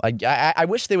 you know, I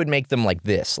wish they would make them like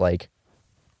this, like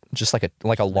just like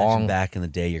a long. Back in the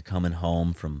day, you're coming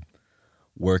home from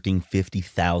working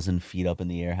 50,000 feet up in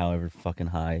the air, however fucking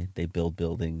high they build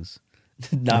buildings.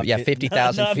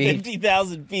 50,000 feet.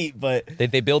 50,000 feet, but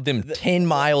they build them 10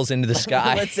 miles into the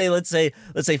sky. let's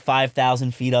say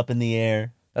 5,000 feet up in the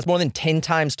air. That's more than 10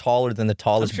 times taller than the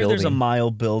tallest building. There's a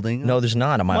mile building. No, there's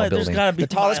not a mile building. There's gotta be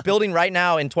the tallest building right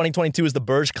now in 2022 is the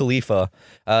Burj Khalifa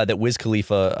that Wiz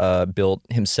Khalifa built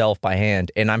himself by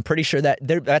hand, and I'm pretty sure that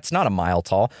that's not a mile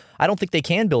tall. I don't think they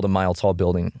can build a mile tall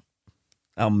building.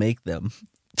 I'll make them.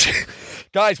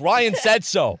 Guys, Ryan said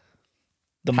so.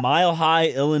 The Mile High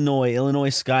Illinois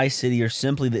Sky City, or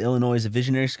simply the Illinois, is a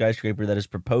visionary skyscraper that is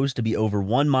proposed to be over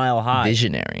 1 mile high.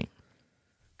 Visionary.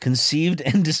 Conceived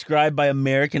and described by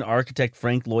American architect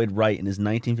Frank Lloyd Wright in his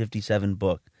 1957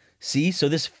 book. See? So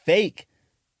this fake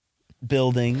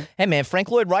building... Hey, man, Frank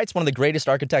Lloyd Wright's one of the greatest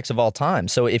architects of all time.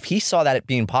 So if he saw that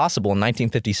being possible in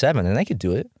 1957, then they could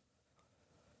do it.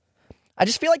 I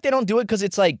just feel like they don't do it because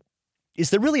it's like,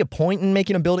 is there really a point in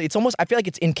making a building? It's almost, I feel like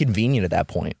it's inconvenient at that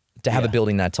point to have a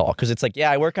building that tall. Because it's like,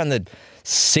 I work on the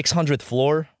 600th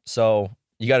floor, so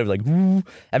you got to be like, ooh.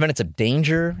 And then it's a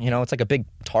danger, you know, it's like a big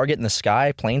target in the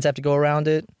sky. Planes have to go around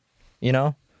it, you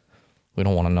know? We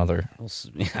don't want another.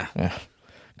 Yeah. A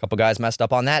couple guys messed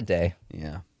up on that day.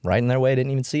 Yeah. Right in their way,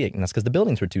 didn't even see it. And that's because the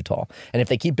buildings were too tall. And if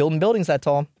they keep building buildings that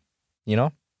tall, you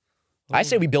know, I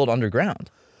say we build underground.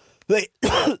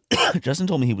 Justin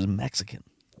told me he was Mexican.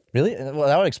 Really? Well,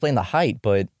 that would explain the height,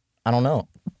 but I don't know.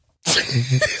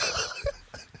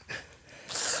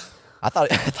 I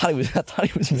thought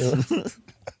he was Middle.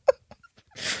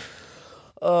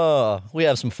 We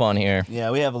have some fun here.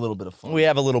 Yeah, we have a little bit of fun. We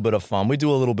have a little bit of fun. We do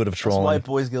a little bit of trolling. Us white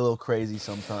boys get a little crazy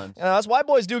sometimes. Yeah, us white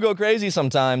boys do go crazy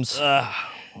sometimes.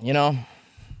 You know?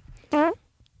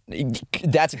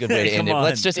 That's a good way to end it.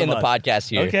 Let's just end the podcast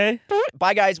here. Okay.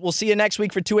 Bye, guys. We'll see you next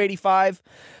week for 285.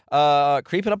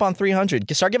 Creep it up on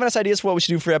 300. Start giving us ideas for what we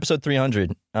should do for episode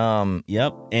 300.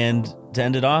 Yep. And to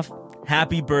end it off,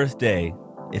 happy birthday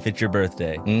if it's your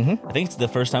birthday. Mm-hmm. I think it's the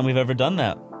first time we've ever done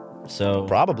that. So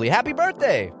probably happy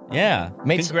birthday. Yeah.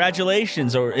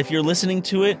 Congratulations. Or if you're listening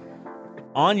to it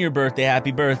on your birthday,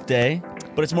 happy birthday.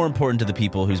 But it's more important to the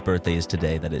people whose birthday is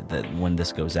today that when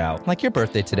this goes out. Like your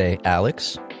birthday today,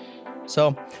 Alex.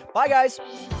 So, bye guys.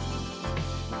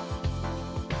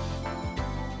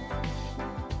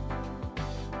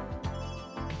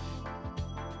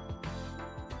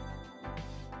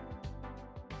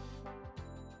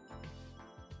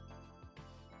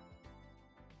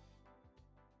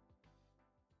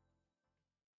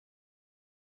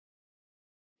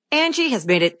 Angie has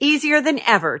made it easier than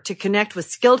ever to connect with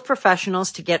skilled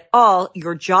professionals to get all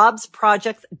your jobs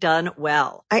projects done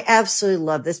well. I absolutely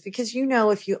love this because, you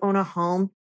know, if you own a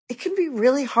home, it can be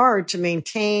really hard to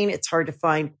maintain. It's hard to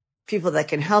find people that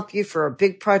can help you for a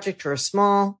big project or a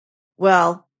small.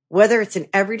 Well, whether it's in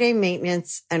everyday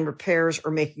maintenance and repairs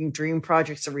or making dream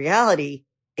projects a reality,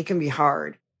 it can be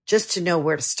hard just to know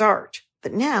where to start.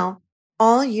 But now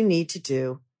all you need to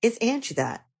do is Angie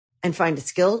that and find a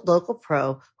skilled local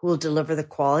pro who will deliver the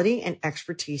quality and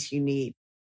expertise you need.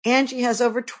 Angie has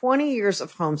over 20 years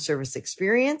of home service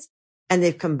experience, and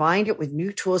they've combined it with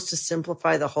new tools to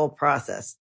simplify the whole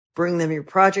process. Bring them your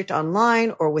project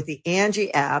online or with the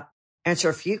Angie app, answer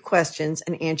a few questions,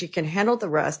 and Angie can handle the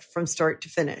rest from start to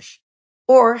finish.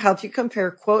 Or help you compare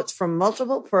quotes from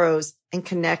multiple pros and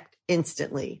connect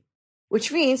instantly,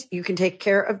 which means you can take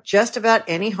care of just about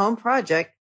any home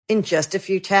project in just a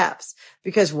few taps.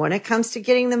 Because when it comes to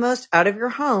getting the most out of your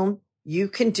home, you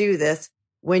can do this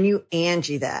when you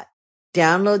Angie that.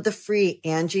 Download the free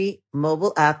Angie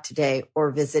mobile app today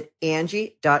or visit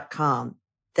Angie.com.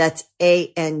 That's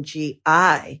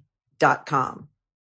ANGI.com.